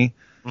Whitney.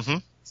 Mm-hmm.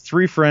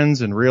 Three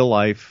friends in real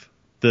life.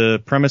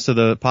 The premise of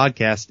the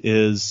podcast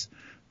is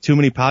too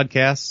many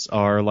podcasts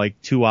are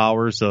like 2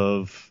 hours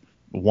of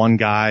one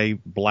guy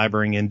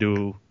blabbering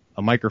into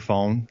a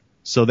microphone.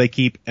 So they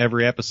keep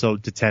every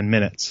episode to 10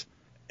 minutes.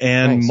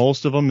 And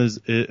Nice.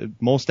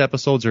 most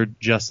episodes are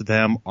just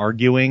them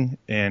arguing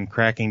and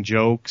cracking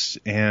jokes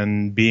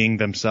and being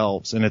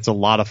themselves. And it's a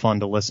lot of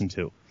fun to listen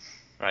to.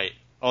 Right.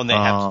 Oh, and they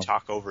have to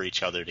talk over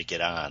each other to get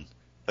on.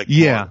 Like,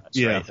 Yeah, more or less,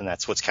 yeah. Right? And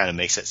that's what kind of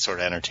makes it sort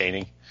of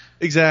entertaining.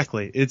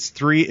 Exactly. It's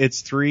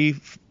three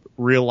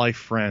real life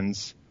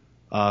friends,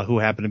 who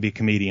happen to be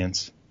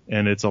comedians.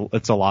 And it's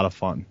a lot of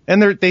fun.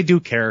 And they do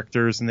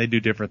characters and they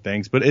do different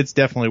things, but it's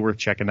definitely worth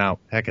checking out.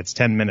 Heck, it's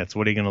 10 minutes.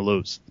 What are you going to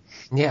lose?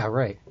 Yeah,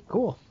 right.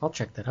 Cool. I'll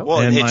check that out.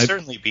 Well, And it my-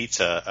 certainly beats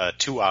a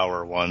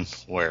 2-hour one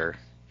where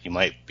you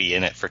might be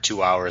in it for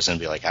 2 hours and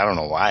be like, I don't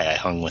know why I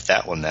hung with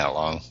that one that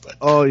long. But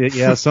Oh,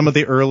 yeah. Some of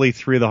the early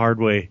Three the Hard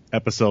Way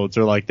episodes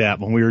are like that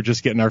when we were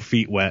just getting our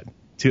feet wet.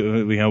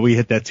 We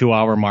hit that 2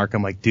 hour mark.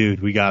 I'm like,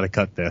 dude, we got to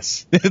cut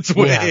this. It's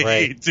way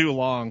right. too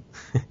long.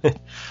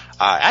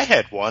 I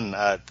had one.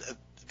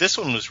 This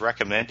one was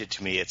recommended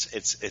to me. It's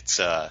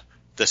the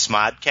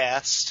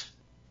Smodcast,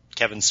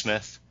 Kevin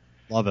Smith.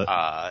 Love it.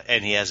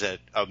 And he has a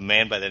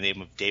man by the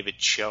name of David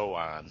Cho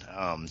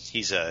on.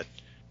 He's a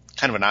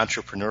kind of an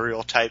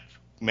entrepreneurial type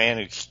man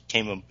who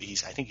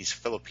I think he's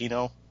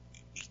Filipino.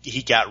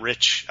 He got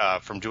rich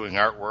from doing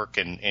artwork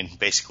and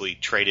basically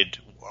traded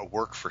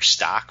work for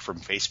stock from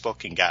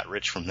Facebook and got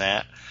rich from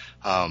that.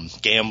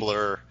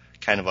 Gambler,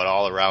 kind of an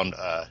all-around,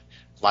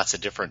 lots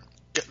of different,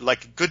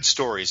 like good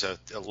stories,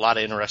 a lot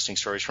of interesting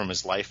stories from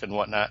his life and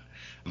whatnot.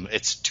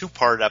 It's a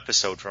 2-part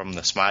episode from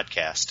the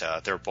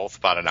Smodcast. They're both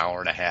about an hour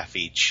and a half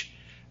each.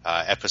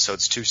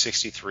 Episodes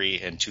 263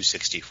 and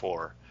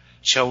 264.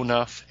 Cho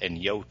Nuff and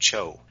Yo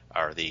Cho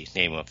are the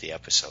name of the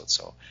episode.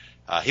 So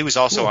he was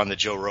also on the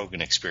Joe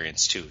Rogan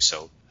Experience too.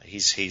 So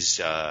he's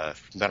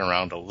been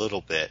around a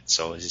little bit.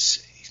 So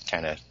he's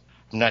kind of,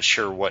 I'm not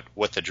sure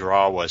what the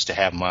draw was to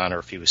have him on or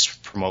if he was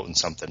promoting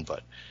something,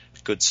 but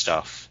good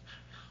stuff.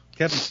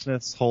 Kevin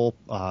Smith's whole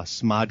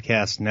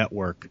Smodcast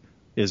network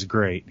is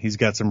great. He's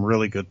got some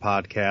really good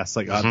podcasts.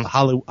 Like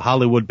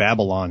Hollywood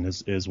Babylon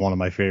is one of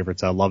my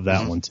favorites. I love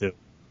that one too,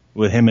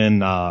 with him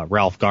and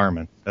Ralph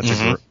Garman. That's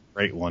a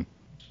great one.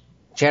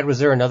 Chad, was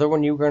there another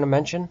one you were going to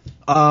mention?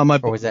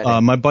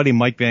 My buddy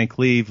Mike Van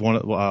Cleve, one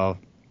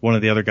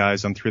of the other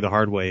guys on Through the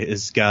Hard Way,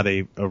 has got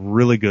a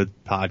really good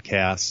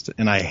podcast,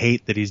 and I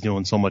hate that he's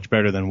doing so much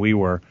better than we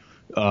were,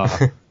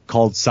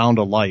 called Sound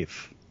of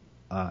Life.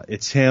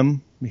 It's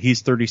him.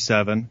 He's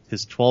 37.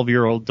 His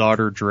 12-year-old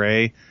daughter,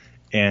 Dre,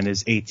 and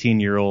his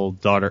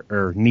 18-year-old daughter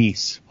or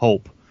niece,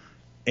 Hope.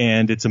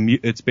 And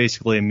it's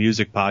basically a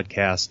music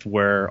podcast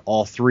where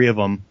all three of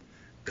them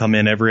come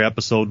in every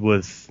episode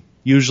with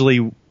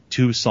usually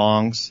 2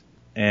 songs,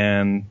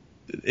 and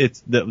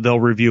they'll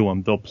review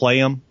them. They'll play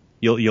them.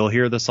 You'll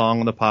hear the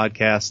song on the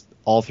podcast.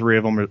 All three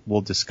of them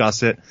will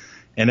discuss it,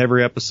 and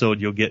every episode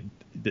you'll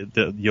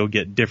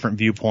get different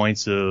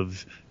viewpoints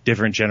of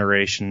different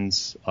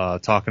generations,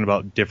 talking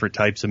about different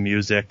types of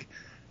music,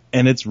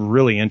 and it's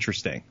really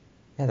interesting.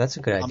 Yeah, that's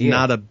a good idea.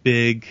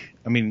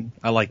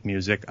 I like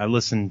music. I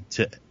listen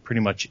to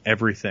pretty much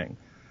everything,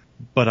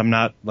 but I'm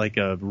not like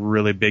a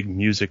really big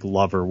music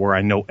lover where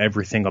I know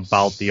everything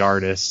about the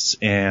artists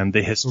and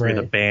the history of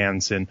the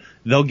bands, and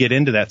they'll get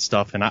into that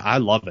stuff, and I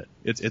love it.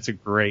 It's a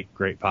great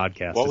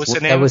podcast. What was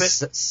the name of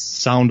it?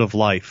 Sound of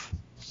Life.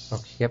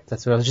 Okay, yep,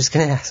 that's what I was just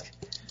going to ask.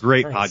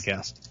 Great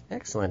podcast.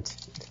 Excellent.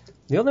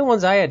 The only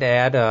ones I had to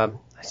add,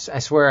 I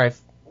swear I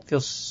feel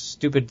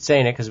stupid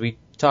saying it because we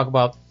talk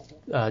about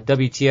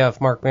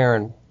WTF, Mark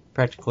Maron,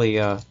 practically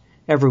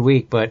every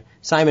week, but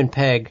Simon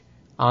Pegg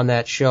on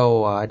that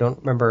show, I don't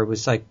remember, it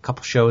was like a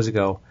couple shows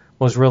ago,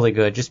 was really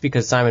good, just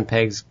because Simon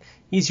Pegg's,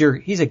 he's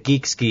a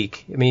geek's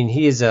geek. I mean,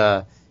 he's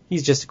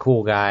just a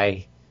cool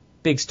guy,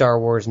 big Star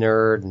Wars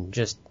nerd, and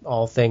just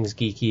all things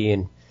geeky,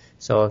 and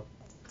so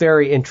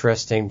very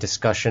interesting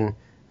discussion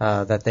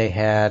that they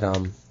had.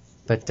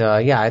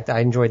 I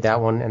enjoyed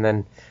that one. And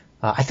then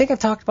I think I've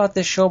talked about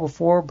this show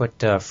before,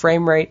 but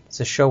Frame Rate, it's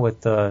a show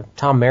with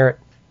Tom Merritt,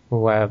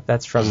 who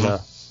that's from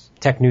the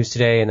Tech News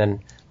Today, and then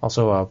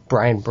also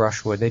Brian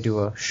Brushwood. They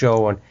do a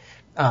show, and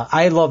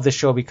I love this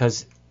show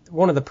because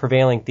one of the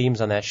prevailing themes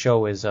on that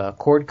show is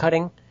cord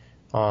cutting,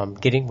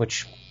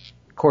 which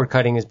cord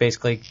cutting is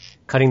basically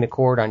cutting the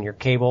cord on your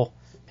cable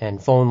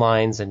and phone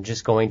lines and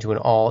just going to an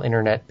all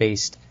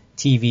internet-based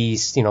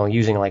TVs,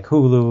 using like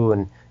Hulu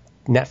and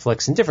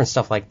Netflix and different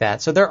stuff like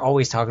that. So they're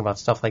always talking about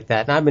stuff like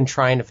that, and I've been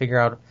trying to figure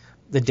out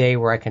the day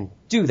where I can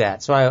do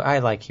that. So I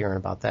like hearing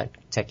about that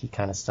techie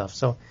kind of stuff.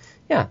 So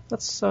yeah,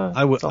 that's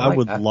I would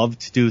love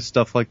to do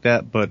stuff like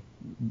that, but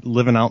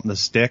living out in the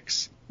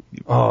sticks.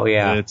 Oh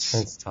yeah,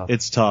 it's tough.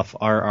 It's tough.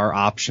 Our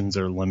options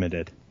are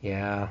limited.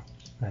 Yeah,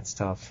 that's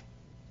tough.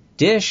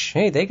 Dish,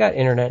 hey, they got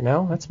internet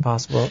now. That's a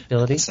possibility.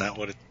 That's not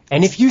what it.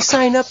 And if you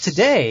sign up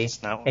today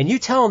and you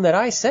tell them that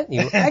I sent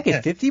you, I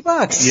get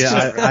 $50.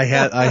 Yeah, I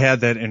had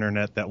that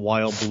internet, that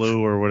Wild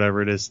Blue or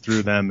whatever it is,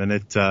 through them, and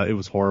it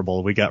was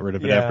horrible. We got rid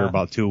of it after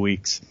about 2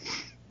 weeks.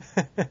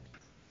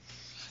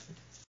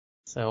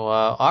 So,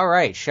 all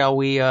right, shall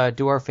we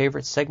do our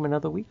favorite segment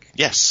of the week?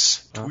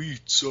 Yes,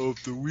 tweets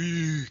of the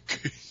week.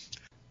 Do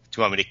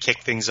you want me to kick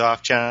things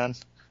off, John?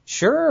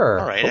 Sure.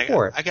 All right, go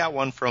for it. I got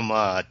one from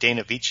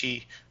Dana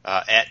Vici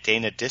at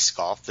Dana Disc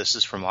Golf. This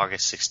is from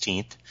August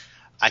 16th.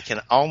 I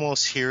can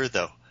almost hear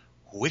the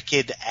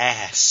wicked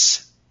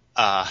ass,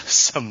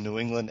 some New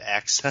England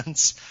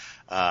accents.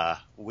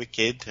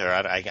 Wicked, or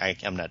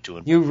I'm not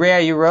doing. You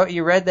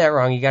read that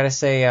wrong. You got to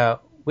say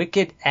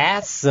wicked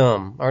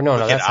assome, or no,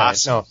 that's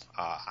awesome.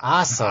 No,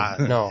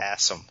 awesome. No,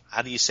 awesome.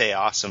 How do you say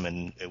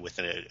awesome with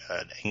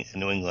a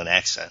New England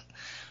accent?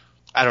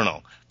 I don't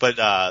know,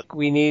 but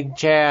we need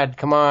Chad.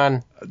 Come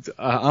on.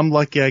 I'm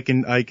lucky I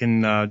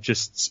can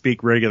just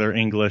speak regular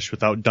English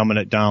without dumbing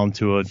it down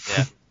to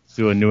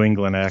a New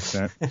England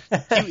accent.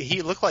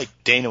 He looked like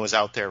Dana was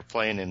out there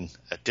playing in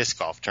a disc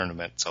golf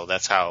tournament, so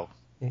that's how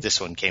this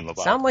one came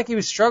about. Sounded like he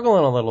was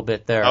struggling a little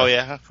bit there. Oh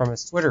yeah, from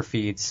his Twitter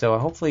feed. So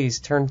hopefully he's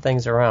turned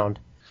things around.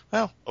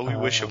 Well, we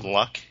wish him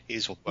luck.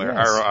 He's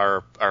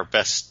our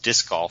best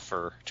disc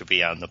golfer to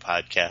be on the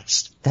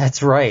podcast.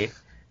 That's right.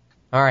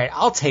 All right,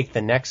 I'll take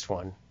the next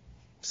one.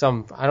 I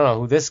don't know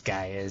who this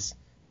guy is.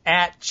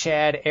 at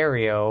Chad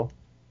Ario.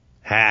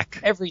 Hack.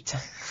 Every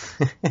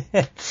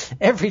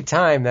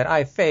time that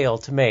I fail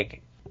to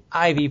make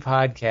Ivy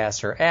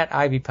Podcasts or at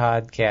Ivy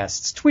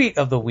Podcasts tweet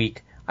of the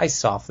week, I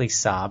softly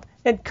sob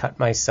and cut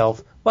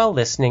myself while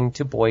listening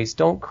to Boys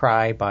Don't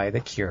Cry by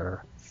The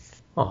Cure.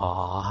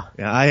 Aww.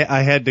 Yeah,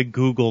 I had to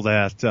Google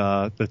that,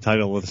 the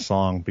title of the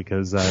song,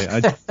 because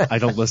I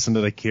don't listen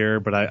to The Cure,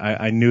 but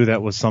I knew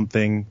that was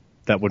something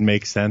that would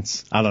make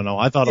sense. I don't know.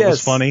 I thought it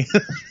was funny.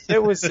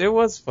 It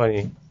was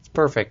funny. It's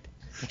perfect.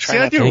 See,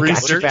 I do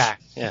research.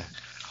 Yeah.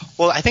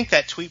 Well, I think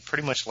that tweet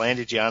pretty much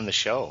landed you on the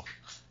show.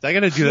 I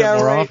gotta do that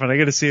more often. I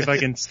gotta see if I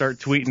can start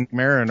tweeting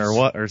Marin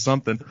or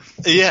something.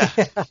 Yeah.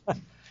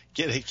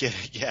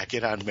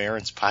 Get on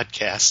Marin's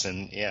podcast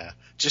and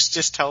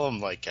just tell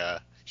him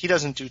he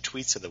doesn't do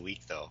tweets of the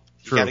week though.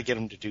 You got to get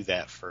him to do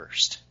that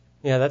first.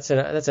 Yeah, that's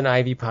an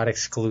Ivy Pod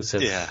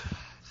exclusive. Yeah.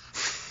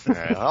 All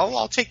right,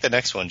 I'll take the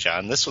next one,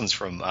 John. This one's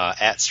from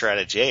at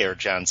Strataj or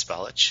John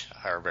Spellich,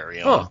 our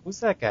very own. Oh,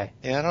 who's that guy?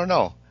 Yeah, I don't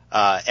know.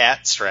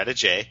 At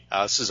Strataj.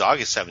 This is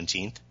August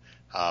 17th.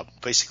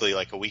 Basically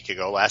like a week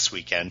ago, last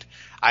weekend.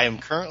 I am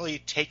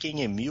currently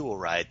taking a mule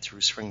ride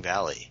through Spring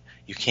Valley.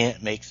 You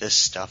can't make this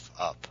stuff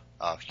up.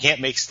 You can't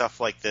make stuff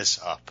like this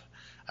up.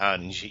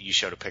 And you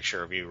showed a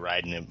picture of you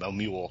riding a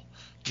mule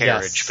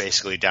carriage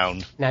basically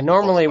down. Now,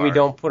 normally we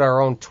don't put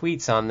our own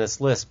tweets on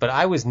this list, but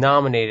I was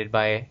nominated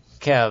by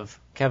Kevin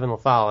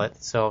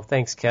LaFollette. So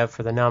thanks, Kev,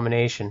 for the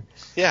nomination.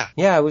 Yeah.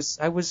 Yeah,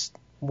 I was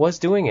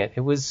doing it.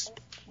 It was,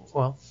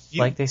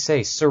 like they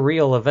say,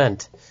 surreal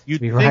event.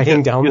 You'd be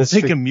riding down the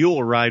street. You'd think a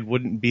mule ride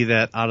wouldn't be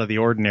that out of the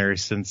ordinary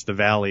since the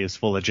valley is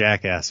full of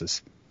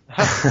jackasses.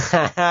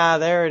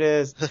 There it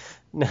is.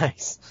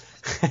 Nice.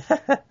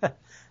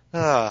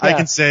 I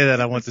can say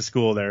that I went to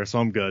school there, so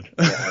I'm good.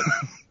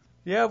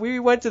 Yeah, we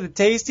went to the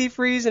Tasty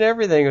Freeze and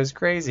everything. It was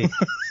crazy.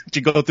 Did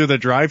you go through the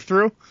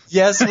drive-thru?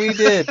 Yes, we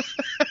did.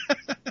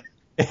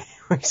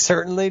 We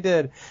certainly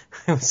did.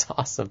 It was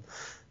awesome.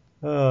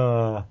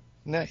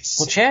 Nice.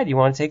 Well, Chad, you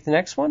want to take the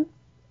next one?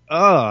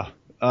 I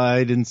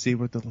didn't see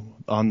what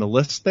on the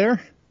list there.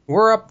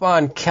 We're up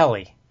on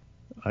Kelly.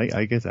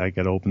 I guess I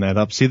got to open that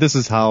up. See, this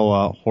is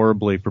how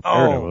horribly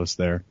prepared I was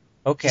there.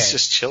 Okay. He's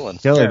just chilling.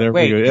 Kelly, there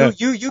we go. Yeah.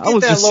 You get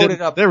that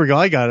loaded up. There we go.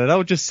 I got it. I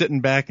was just sitting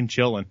back and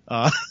chilling.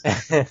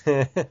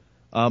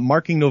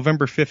 Marking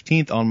November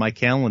 15th on my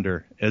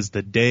calendar as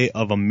the day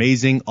of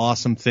amazing,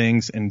 awesome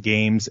things and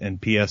games and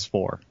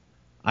PS4.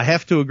 I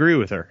have to agree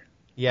with her.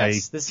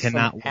 Yes, this is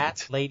from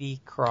at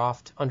Lady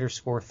Croft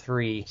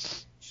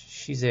 _3.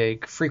 She's a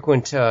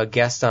frequent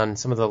guest on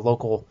some of the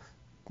local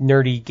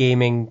nerdy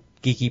gaming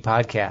geeky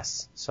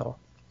podcasts. So,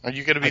 are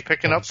you going to be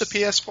picking up the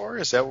PS4?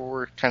 Is that what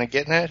we're kind of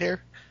getting at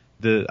here?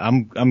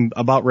 I'm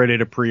about ready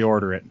to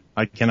pre-order it.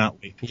 I cannot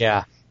wait.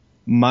 Yeah.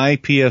 My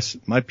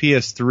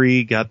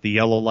PS3 got the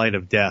yellow light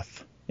of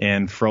death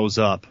and froze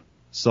up.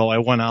 So I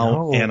went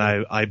out and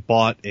I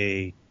bought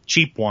a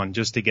cheap one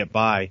just to get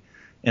by.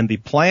 And the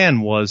plan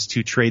was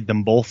to trade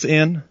them both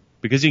in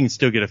because you can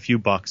still get a few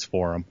bucks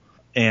for them.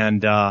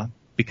 And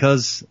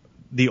because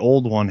the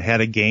old one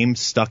had a game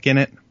stuck in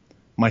it,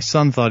 my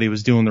son thought he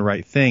was doing the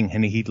right thing,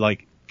 and he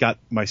got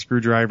my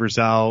screwdrivers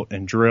out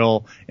and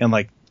drill and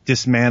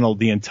dismantled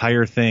the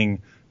entire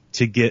thing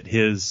to get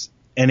his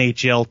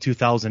NHL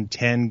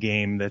 2010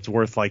 game that's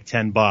worth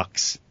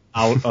 $10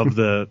 out of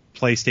the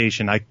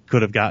PlayStation I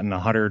could have gotten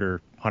 $100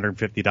 or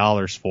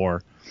 $150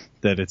 for.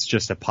 That it's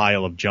just a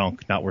pile of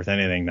junk, not worth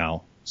anything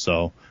now.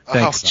 So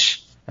thanks.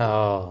 Ouch.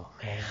 Oh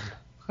man.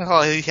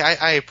 Well,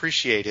 I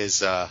appreciate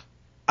his.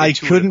 I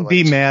couldn't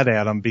be mad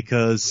at him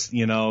because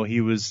he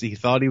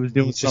thought he was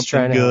doing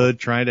something good,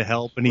 trying to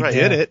help, and he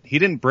did it. He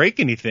didn't break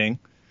anything.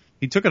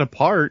 He took it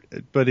apart,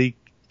 but he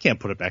can't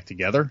put it back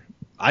together.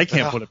 I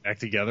can't put it back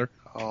together.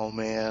 Oh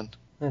man,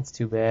 that's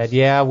too bad.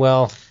 Yeah,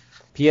 well,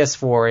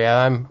 PS4.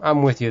 Yeah,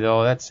 I'm with you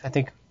though. I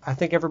think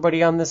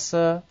everybody on this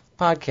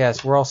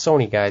podcast, we're all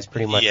Sony guys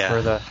pretty much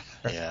for the.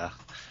 Yeah.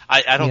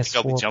 I don't think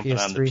I'll be jumping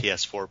PS3. on the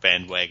PS4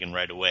 bandwagon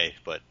right away,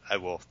 but I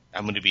will.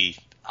 I'm going to be.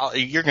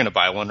 You're going to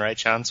buy one, right,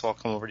 John? So I'll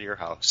come over to your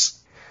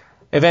house.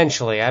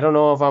 Eventually. I don't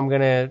know if I'm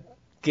going to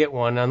get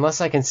one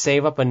unless I can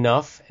save up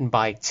enough and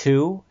buy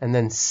two and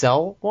then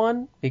sell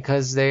one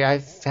because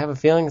I have a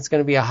feeling it's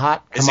going to be a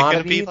hot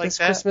commodity this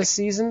Christmas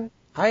season.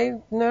 I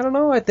don't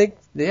know. I think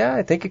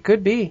it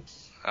could be.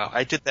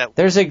 I did that.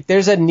 There's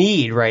a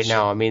need right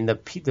now. I mean,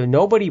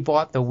 nobody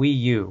bought the Wii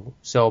U,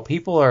 so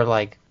people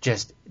are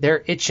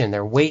they're itching,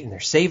 they're waiting, they're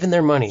saving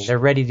their money, they're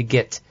ready to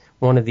get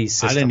one of these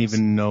systems. I didn't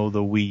even know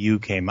the Wii U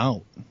came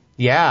out.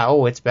 Yeah,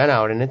 it's been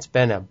out and it's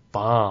been a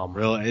bomb.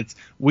 Really,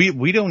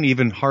 we don't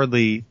even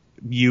hardly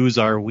use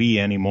our Wii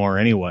anymore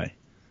anyway.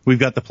 We've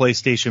got the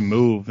PlayStation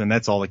Move, and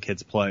that's all the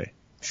kids play.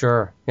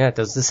 Sure, yeah, it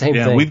does the same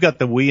thing. Yeah, we've got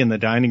the Wii in the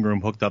dining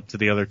room hooked up to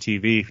the other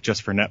TV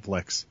just for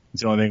Netflix.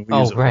 It's the only thing we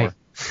use it for.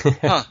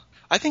 Huh.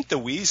 I think the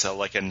Wii's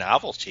like a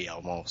novelty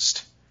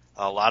almost.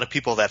 A lot of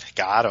people that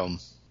got them,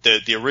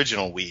 the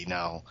original Wii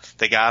now,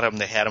 they got them,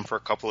 they had them for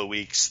a couple of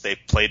weeks, they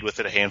played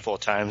with it a handful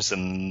of times,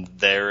 and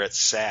there it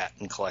sat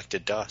and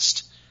collected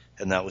dust.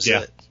 And that was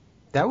it.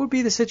 That would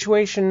be the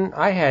situation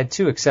I had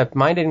too, except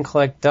mine didn't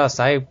collect dust.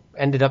 I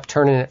ended up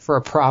turning it for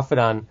a profit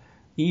on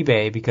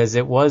eBay because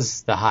it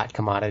was the hot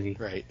commodity.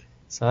 Right.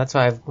 So that's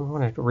why I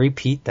want to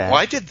repeat that. Well,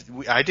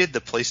 I did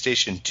the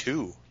PlayStation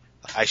 2.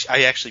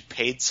 I actually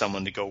paid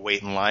someone to go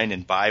wait in line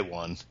and buy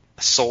one,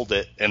 sold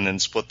it, and then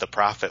split the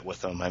profit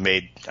with them. I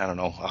made, I don't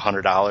know,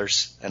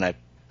 $100, and I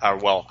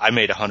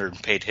made $100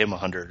 and paid him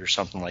 $100 or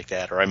something like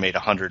that, or I made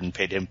 $100 and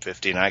paid him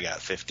 $50 and I got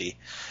 $50.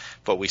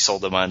 But we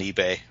sold them on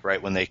eBay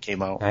right when they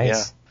came out.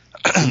 Nice.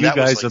 Yeah. You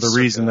guys are the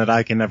reason that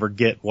I can never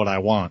get what I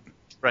want.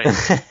 Right.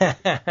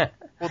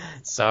 Well,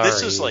 Sorry.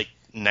 this was like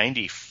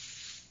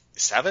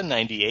 97,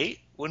 98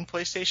 when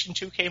PlayStation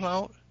 2 came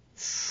out.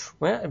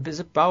 Well, it was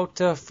about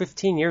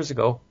 15 years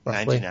ago,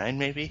 roughly. 99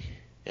 maybe?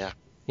 Yeah.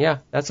 Yeah,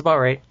 that's about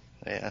right.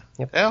 Yeah.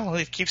 Yep. Well,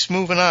 it keeps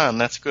moving on.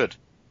 That's good.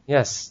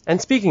 Yes. And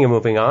speaking of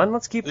moving on,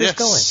 let's keep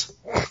this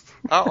going.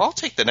 I'll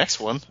take the next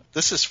one.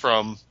 This is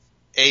from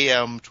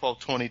AM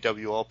 1220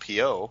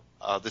 WLPO.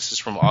 This is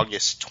from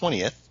August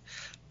 20th.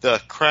 The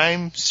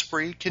crime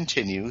spree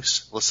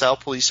continues. LaSalle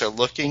police are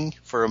looking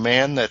for a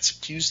man that's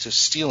accused of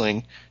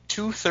stealing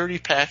 2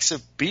 30-packs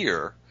of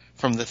beer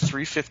from the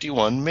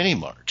 351 Mini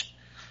Mart.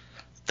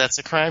 That's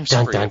a crime spree,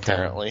 Dun, dun, dun.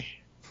 apparently.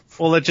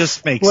 Well, it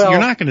just makes Well- you're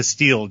not going to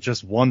steal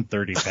just one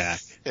 30-pack.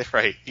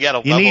 Right. You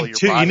got to You level need your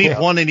two. You body need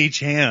up. one in each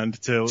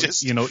hand to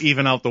Just-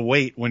 even out the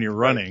weight when you're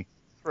running.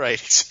 Right,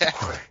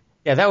 exactly.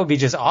 Yeah, that would be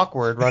just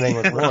awkward running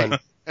with one.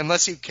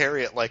 Unless you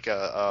carry it like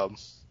a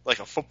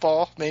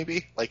football,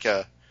 maybe,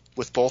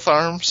 with both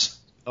arms.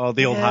 Oh,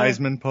 the old Yeah.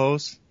 Heisman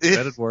pose.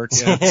 That'd work.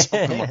 Yeah.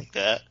 Something like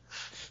that.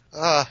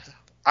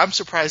 I'm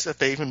surprised that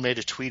they even made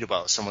a tweet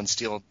about someone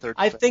stealing 30.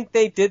 I think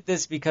they did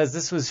this because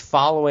this was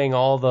following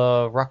all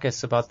the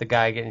ruckus about the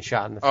guy getting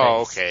shot in the face.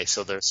 Oh, okay.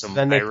 So there's some.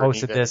 Then they irony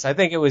posted that- this. I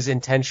think it was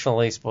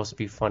intentionally supposed to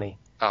be funny.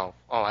 Oh,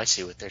 I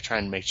see what they're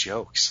trying to make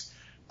jokes.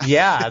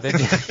 Yeah,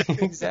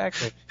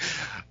 exactly.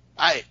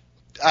 I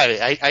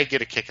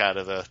get a kick out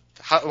of the.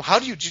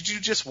 Did you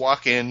just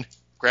walk in,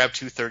 grab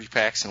 2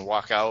 30-packs, and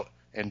walk out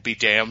and be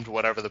damned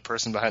whatever the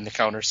person behind the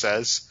counter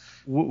says?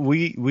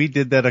 We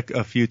did that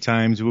a few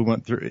times. We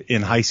went through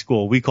in high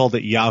school. We called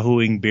it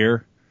Yahooing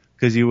beer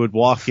because you would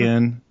walk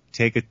in,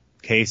 take a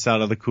case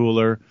out of the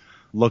cooler,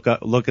 look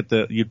at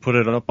you'd put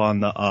it up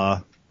on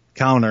the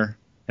counter,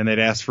 and they'd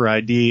ask for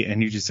ID,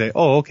 and you just say,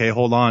 "Oh, okay,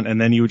 hold on,"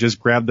 and then you would just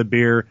grab the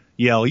beer,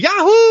 yell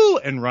Yahoo,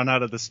 and run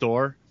out of the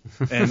store.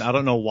 And I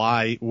don't know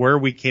where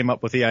we came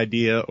up with the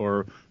idea,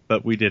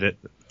 but we did it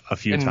a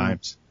few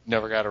times.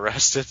 Never got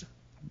arrested.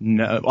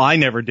 No, I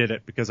never did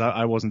it because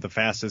I wasn't the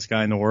fastest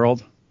guy in the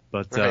world.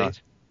 But Right.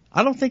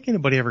 I don't think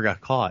anybody ever got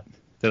caught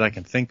that I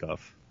can think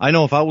of. I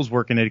know if I was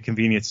working at a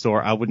convenience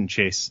store, I wouldn't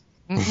chase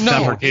No,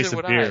 not for a case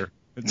neither of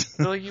would beer.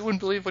 Really, you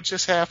wouldn't believe what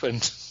just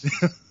happened.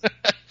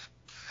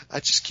 I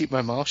just keep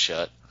my mouth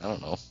shut. I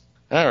don't know.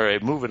 All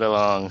right, moving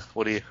along.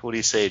 What do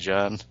you say,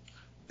 John?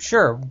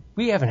 Sure.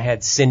 We haven't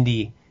had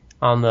Cindy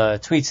on the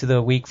tweets of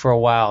the week for a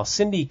while.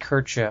 Cindy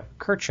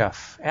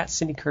Kirchhoff, at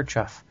Cindy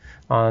Kirchhoff,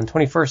 on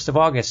 21st of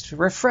August.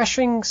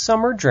 Refreshing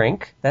summer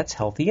drink that's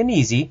healthy and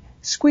easy.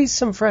 Squeeze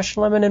some fresh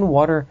lemon and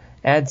water.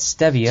 Add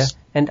stevia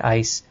and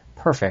ice.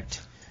 Perfect.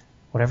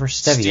 Whatever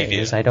stevia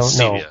is, I don't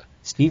know.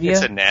 Stevia?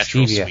 It's a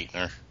natural Stevia.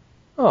 sweetener.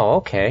 Oh,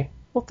 okay.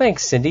 Well,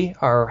 thanks, Cindy,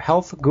 our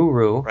health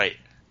guru. Right.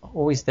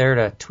 Always there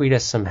to tweet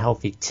us some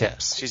healthy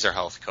tips. She's our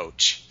health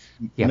coach.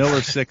 Yep.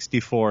 Miller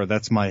 64,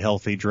 that's my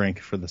healthy drink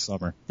for the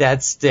summer.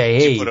 That's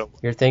hey, You put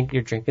you're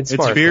drinking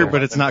smart. It's beer, there.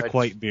 but it's not Right.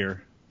 quite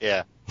beer.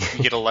 Yeah.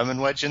 You get a lemon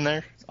wedge in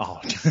there? Oh,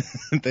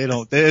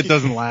 it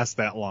doesn't last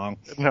that long.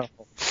 No.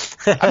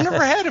 I've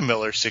never had a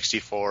Miller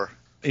 64.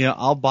 Yeah,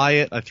 I'll buy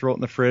it, I throw it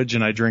in the fridge,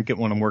 and I drink it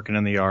when I'm working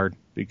in the yard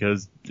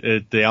because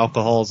the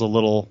alcohol is a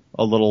little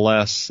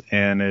less,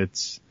 and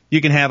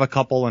you can have a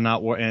couple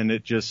and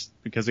it just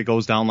because it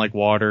goes down like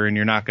water, and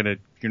you're not gonna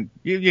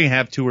you can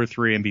have 2 or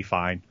 3 and be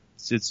fine.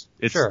 It's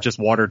Sure. just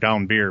watered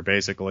down beer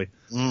basically.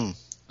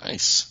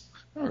 Nice.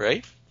 All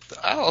right.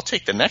 I'll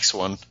take the next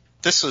one.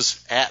 This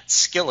was at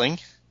Skilling.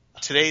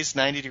 Today's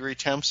 90-degree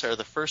temps are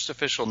the first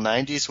official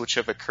 90s which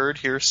have occurred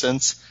here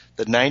since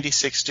the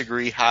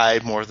 96-degree high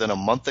more than a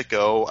month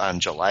ago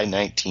on July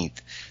 19th.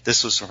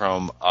 This was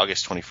from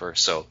August 21st.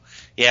 So,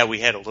 yeah,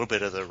 we had a little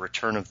bit of the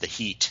return of the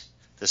heat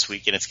this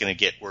week, and it's going to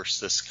get worse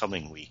this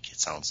coming week, it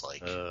sounds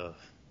like.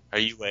 Are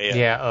you a...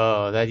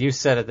 Yeah, that you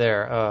said it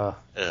there.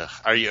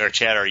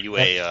 Chad, are you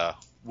a...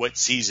 what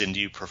season do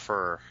you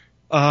prefer?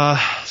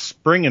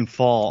 Spring and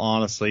fall,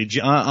 honestly.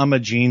 I'm a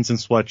jeans and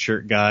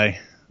sweatshirt guy.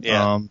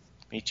 Yeah,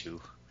 me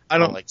too. I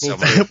don't like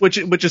summer. which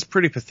is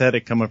pretty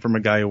pathetic coming from a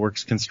guy who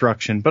works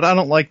construction, but I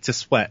don't like to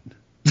sweat.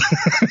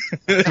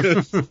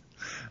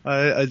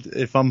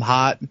 If I'm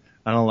hot,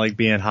 I don't like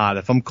being hot.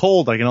 If I'm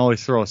cold, I can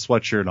always throw a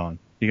sweatshirt on.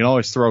 You can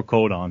always throw a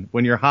coat on.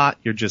 When you're hot,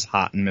 you're just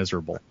hot and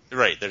miserable.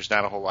 Right, there's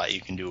not a whole lot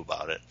you can do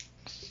about it.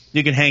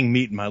 You can hang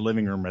meat in my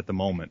living room at the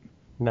moment.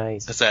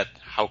 Nice. Is that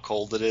how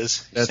cold it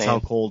is? That's Saying how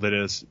cold it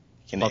is.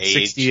 can About age?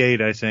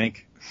 68, I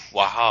think.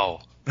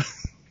 Wow.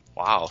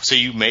 Wow. So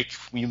you make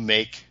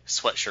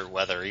sweatshirt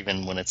weather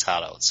even when it's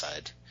hot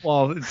outside.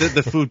 Well,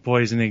 the food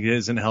poisoning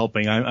isn't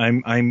helping.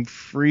 I'm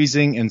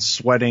freezing and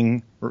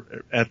sweating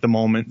at the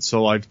moment,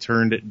 so I've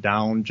turned it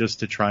down just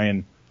to try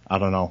and, I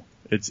don't know.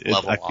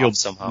 I feel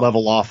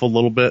level off a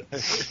little bit.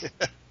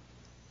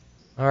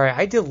 All right,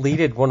 I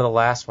deleted one of the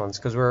last ones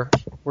because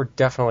we're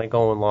definitely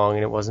going long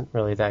and it wasn't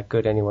really that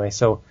good anyway.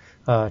 So,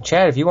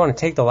 Chad, if you want to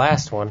take the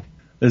last one,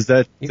 is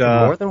that you're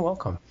more than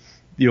welcome.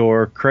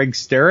 Your Craig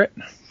Starrett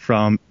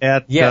from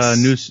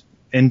Yes.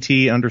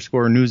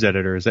 NT_news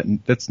editor.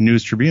 That's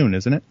News Tribune,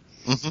 isn't it?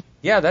 Mm-hmm.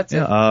 Yeah, that's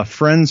it.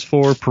 Friends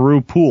for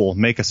Peru Pool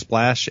make a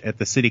splash at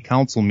the city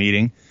council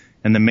meeting,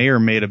 and the mayor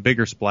made a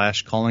bigger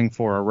splash calling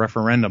for a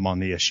referendum on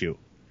the issue.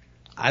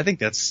 I think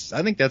that's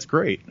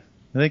great.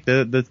 I think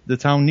the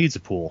town needs a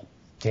pool.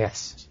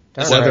 Yes.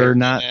 Whether or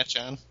not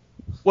the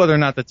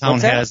town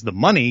What's that? has the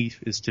money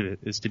is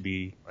to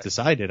be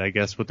decided, I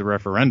guess, with the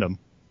referendum.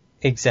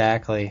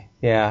 Exactly.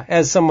 Yeah.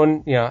 As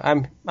someone,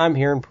 I'm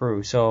here in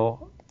Peru,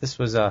 so this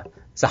was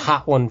it's a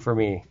hot one for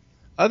me.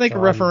 I think a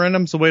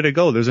referendum's the way to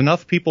go. There's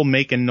enough people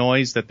making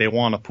noise that they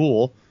want a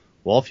pool.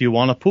 Well, if you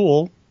want a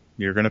pool,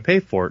 you're going to pay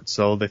for it.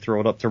 So they throw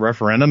it up to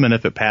referendum, and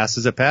if it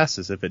passes, it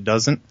passes. If it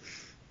doesn't,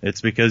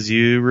 it's because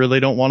you really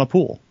don't want a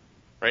pool.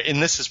 Right,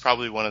 and this is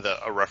probably one of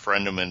a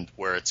referendum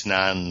where it's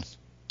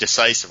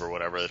non-decisive or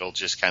whatever. It'll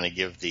just kind of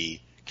give the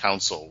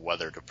council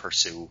whether to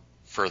pursue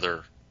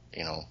further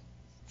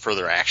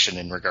action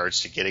in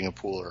regards to getting a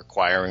pool or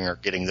acquiring or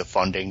getting the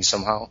funding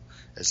somehow.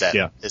 Is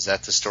that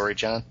the story,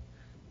 John?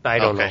 I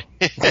don't know.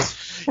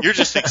 You're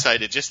just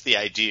excited. Just the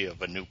idea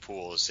of a new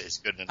pool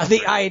is good enough.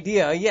 The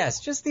idea, yes.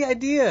 Just the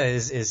idea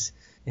is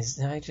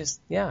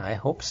I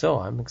hope so.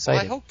 I'm excited.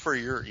 Well, I hope for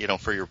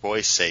your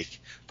boys'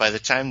 sake, by the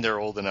time they're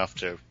old enough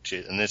to,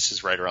 and this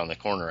is right around the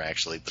corner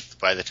actually, but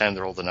by the time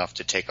they're old enough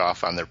to take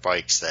off on their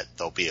bikes, that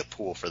there'll be a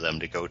pool for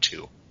them to go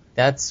to.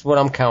 That's what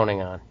I'm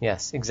counting on.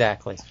 Yes,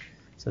 exactly.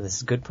 So this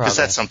is good progress.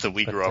 Because that's something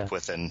we grew up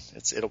with, and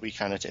it'll be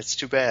it's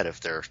too bad if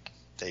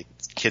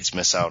kids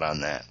miss out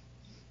on that.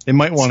 They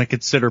might want to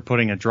consider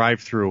putting a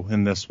drive-through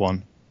in this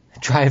one.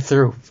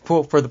 Drive-through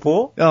pool for the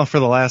pool? Oh, for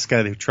the last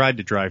guy who tried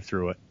to drive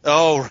through it.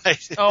 Oh,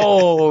 right.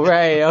 Oh,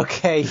 right.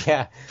 Okay,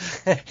 yeah.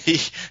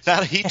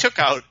 He took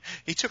out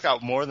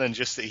more than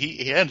just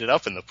he ended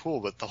up in the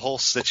pool, but the whole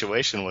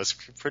situation was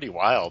pretty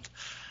wild.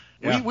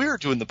 Yeah. We were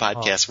doing the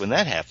podcast when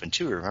that happened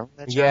too. Remember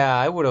that, John? Yeah,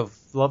 I would have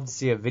loved to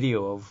see a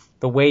video of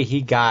the way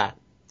he got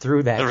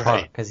through that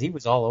park because he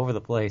was all over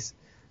the place.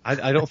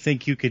 I don't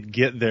think you could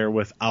get there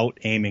without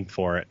aiming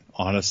for it,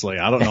 honestly.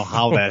 I don't know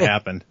how that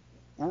happened.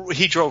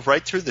 He drove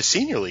right through the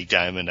Senior League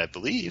diamond, I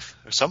believe,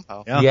 or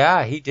somehow.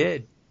 Yeah, he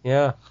did.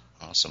 Yeah.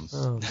 Awesome.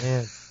 Oh,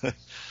 man.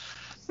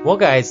 Well,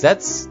 guys,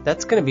 that's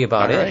going to be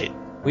about all it. Right.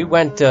 We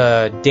went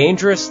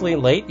dangerously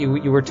late. You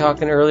were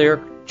talking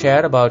earlier,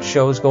 Chad, about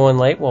shows going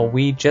late. Well,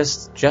 we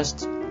just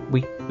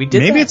we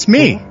did Maybe that. It's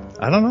me.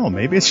 I don't know.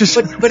 Maybe it's just...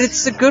 But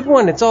it's a good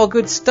one. It's all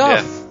good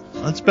stuff.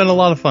 Yeah. It's been a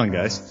lot of fun,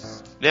 guys.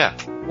 Yeah.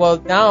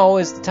 Well, now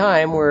is the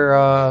time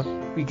where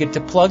you get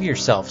to plug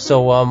yourself.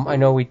 So I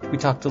know we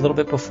talked a little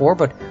bit before,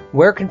 but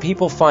where can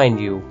people find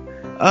you?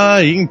 You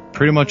can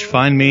pretty much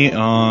find me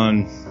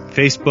on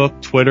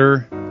Facebook,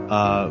 Twitter,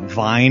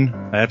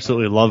 Vine. I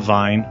absolutely love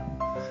Vine.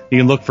 You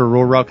can look for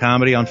Rural Route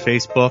Comedy on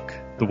Facebook.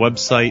 The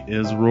website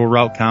is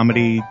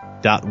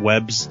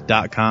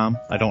ruralroutecomedy.webs.com.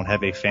 I don't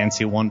have a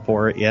fancy one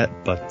for it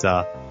yet, but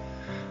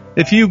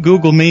if you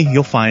Google me,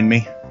 you'll find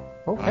me.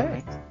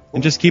 Okay.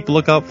 And just keep a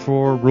lookout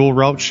for Rural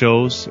Route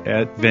shows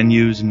at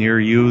venues near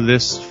you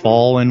this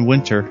fall and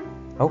winter.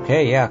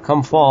 Okay, yeah,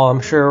 come fall,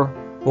 I'm sure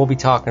we'll be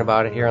talking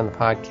about it here on the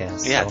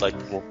podcast. Yeah, so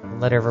we'll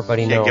let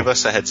everybody know. Give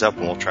us a heads up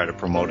and we'll try to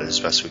promote it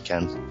as best we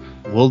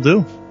can. Will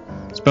do.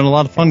 It's been a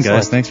lot of fun,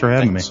 guys. Thanks for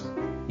having me.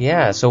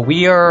 Yeah, so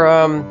we are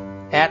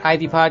at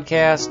Ivy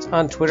Podcast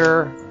on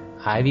Twitter,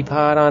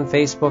 Ivypod on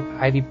Facebook,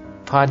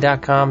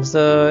 ivypod.com is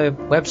the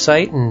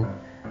website, and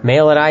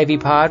mail at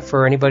Ivypod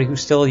for anybody who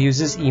still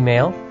uses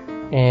email.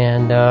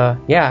 And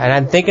and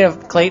I'm thinking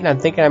of Clayton. I'm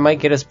thinking I might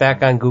get us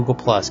back on Google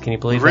Plus. Can you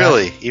believe that?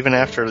 Really? Even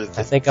after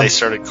they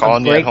started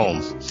calling you at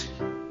home?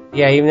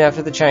 Yeah, even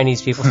after the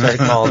Chinese people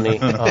started calling me.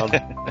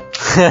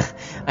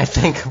 I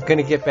think I'm going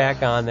to get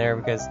back on there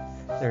because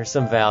there's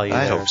some value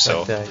there. I hope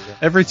so. But,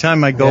 every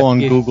time I go on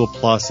Google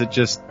Plus,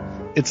 it's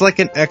like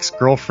an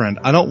ex-girlfriend.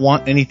 I don't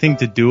want anything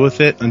to do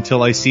with it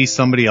until I see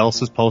somebody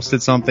else has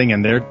posted something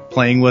and they're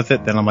playing with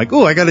it. Then I'm like,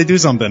 oh, I got to do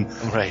something.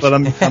 Right. But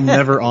I'm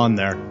never on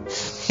there.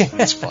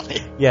 That's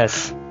funny.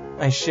 Yes,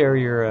 I share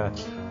your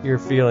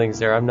feelings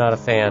there. I'm not a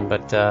fan,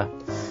 but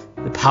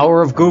the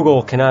power of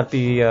Google cannot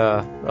be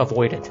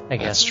avoided, I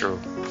guess. That's true.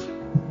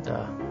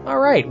 All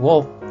right.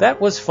 Well,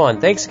 that was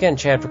fun. Thanks again,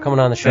 Chad, for coming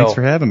on the show. Thanks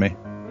for having me.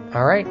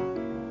 All right.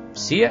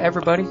 See ya,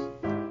 everybody.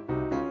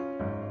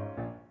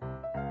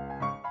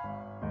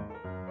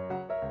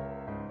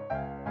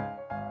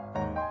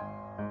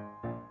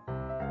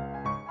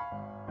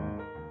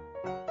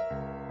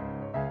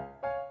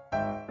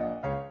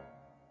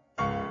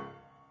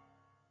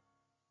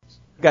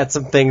 Got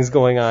some things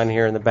going on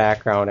here in the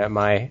background in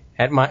my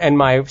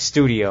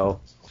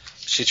studio.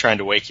 She trying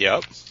to wake you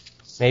up?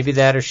 Maybe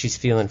that or she's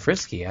feeling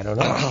frisky. I don't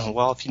know.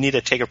 Well, if you need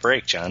to take a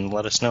break, John,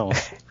 let us know.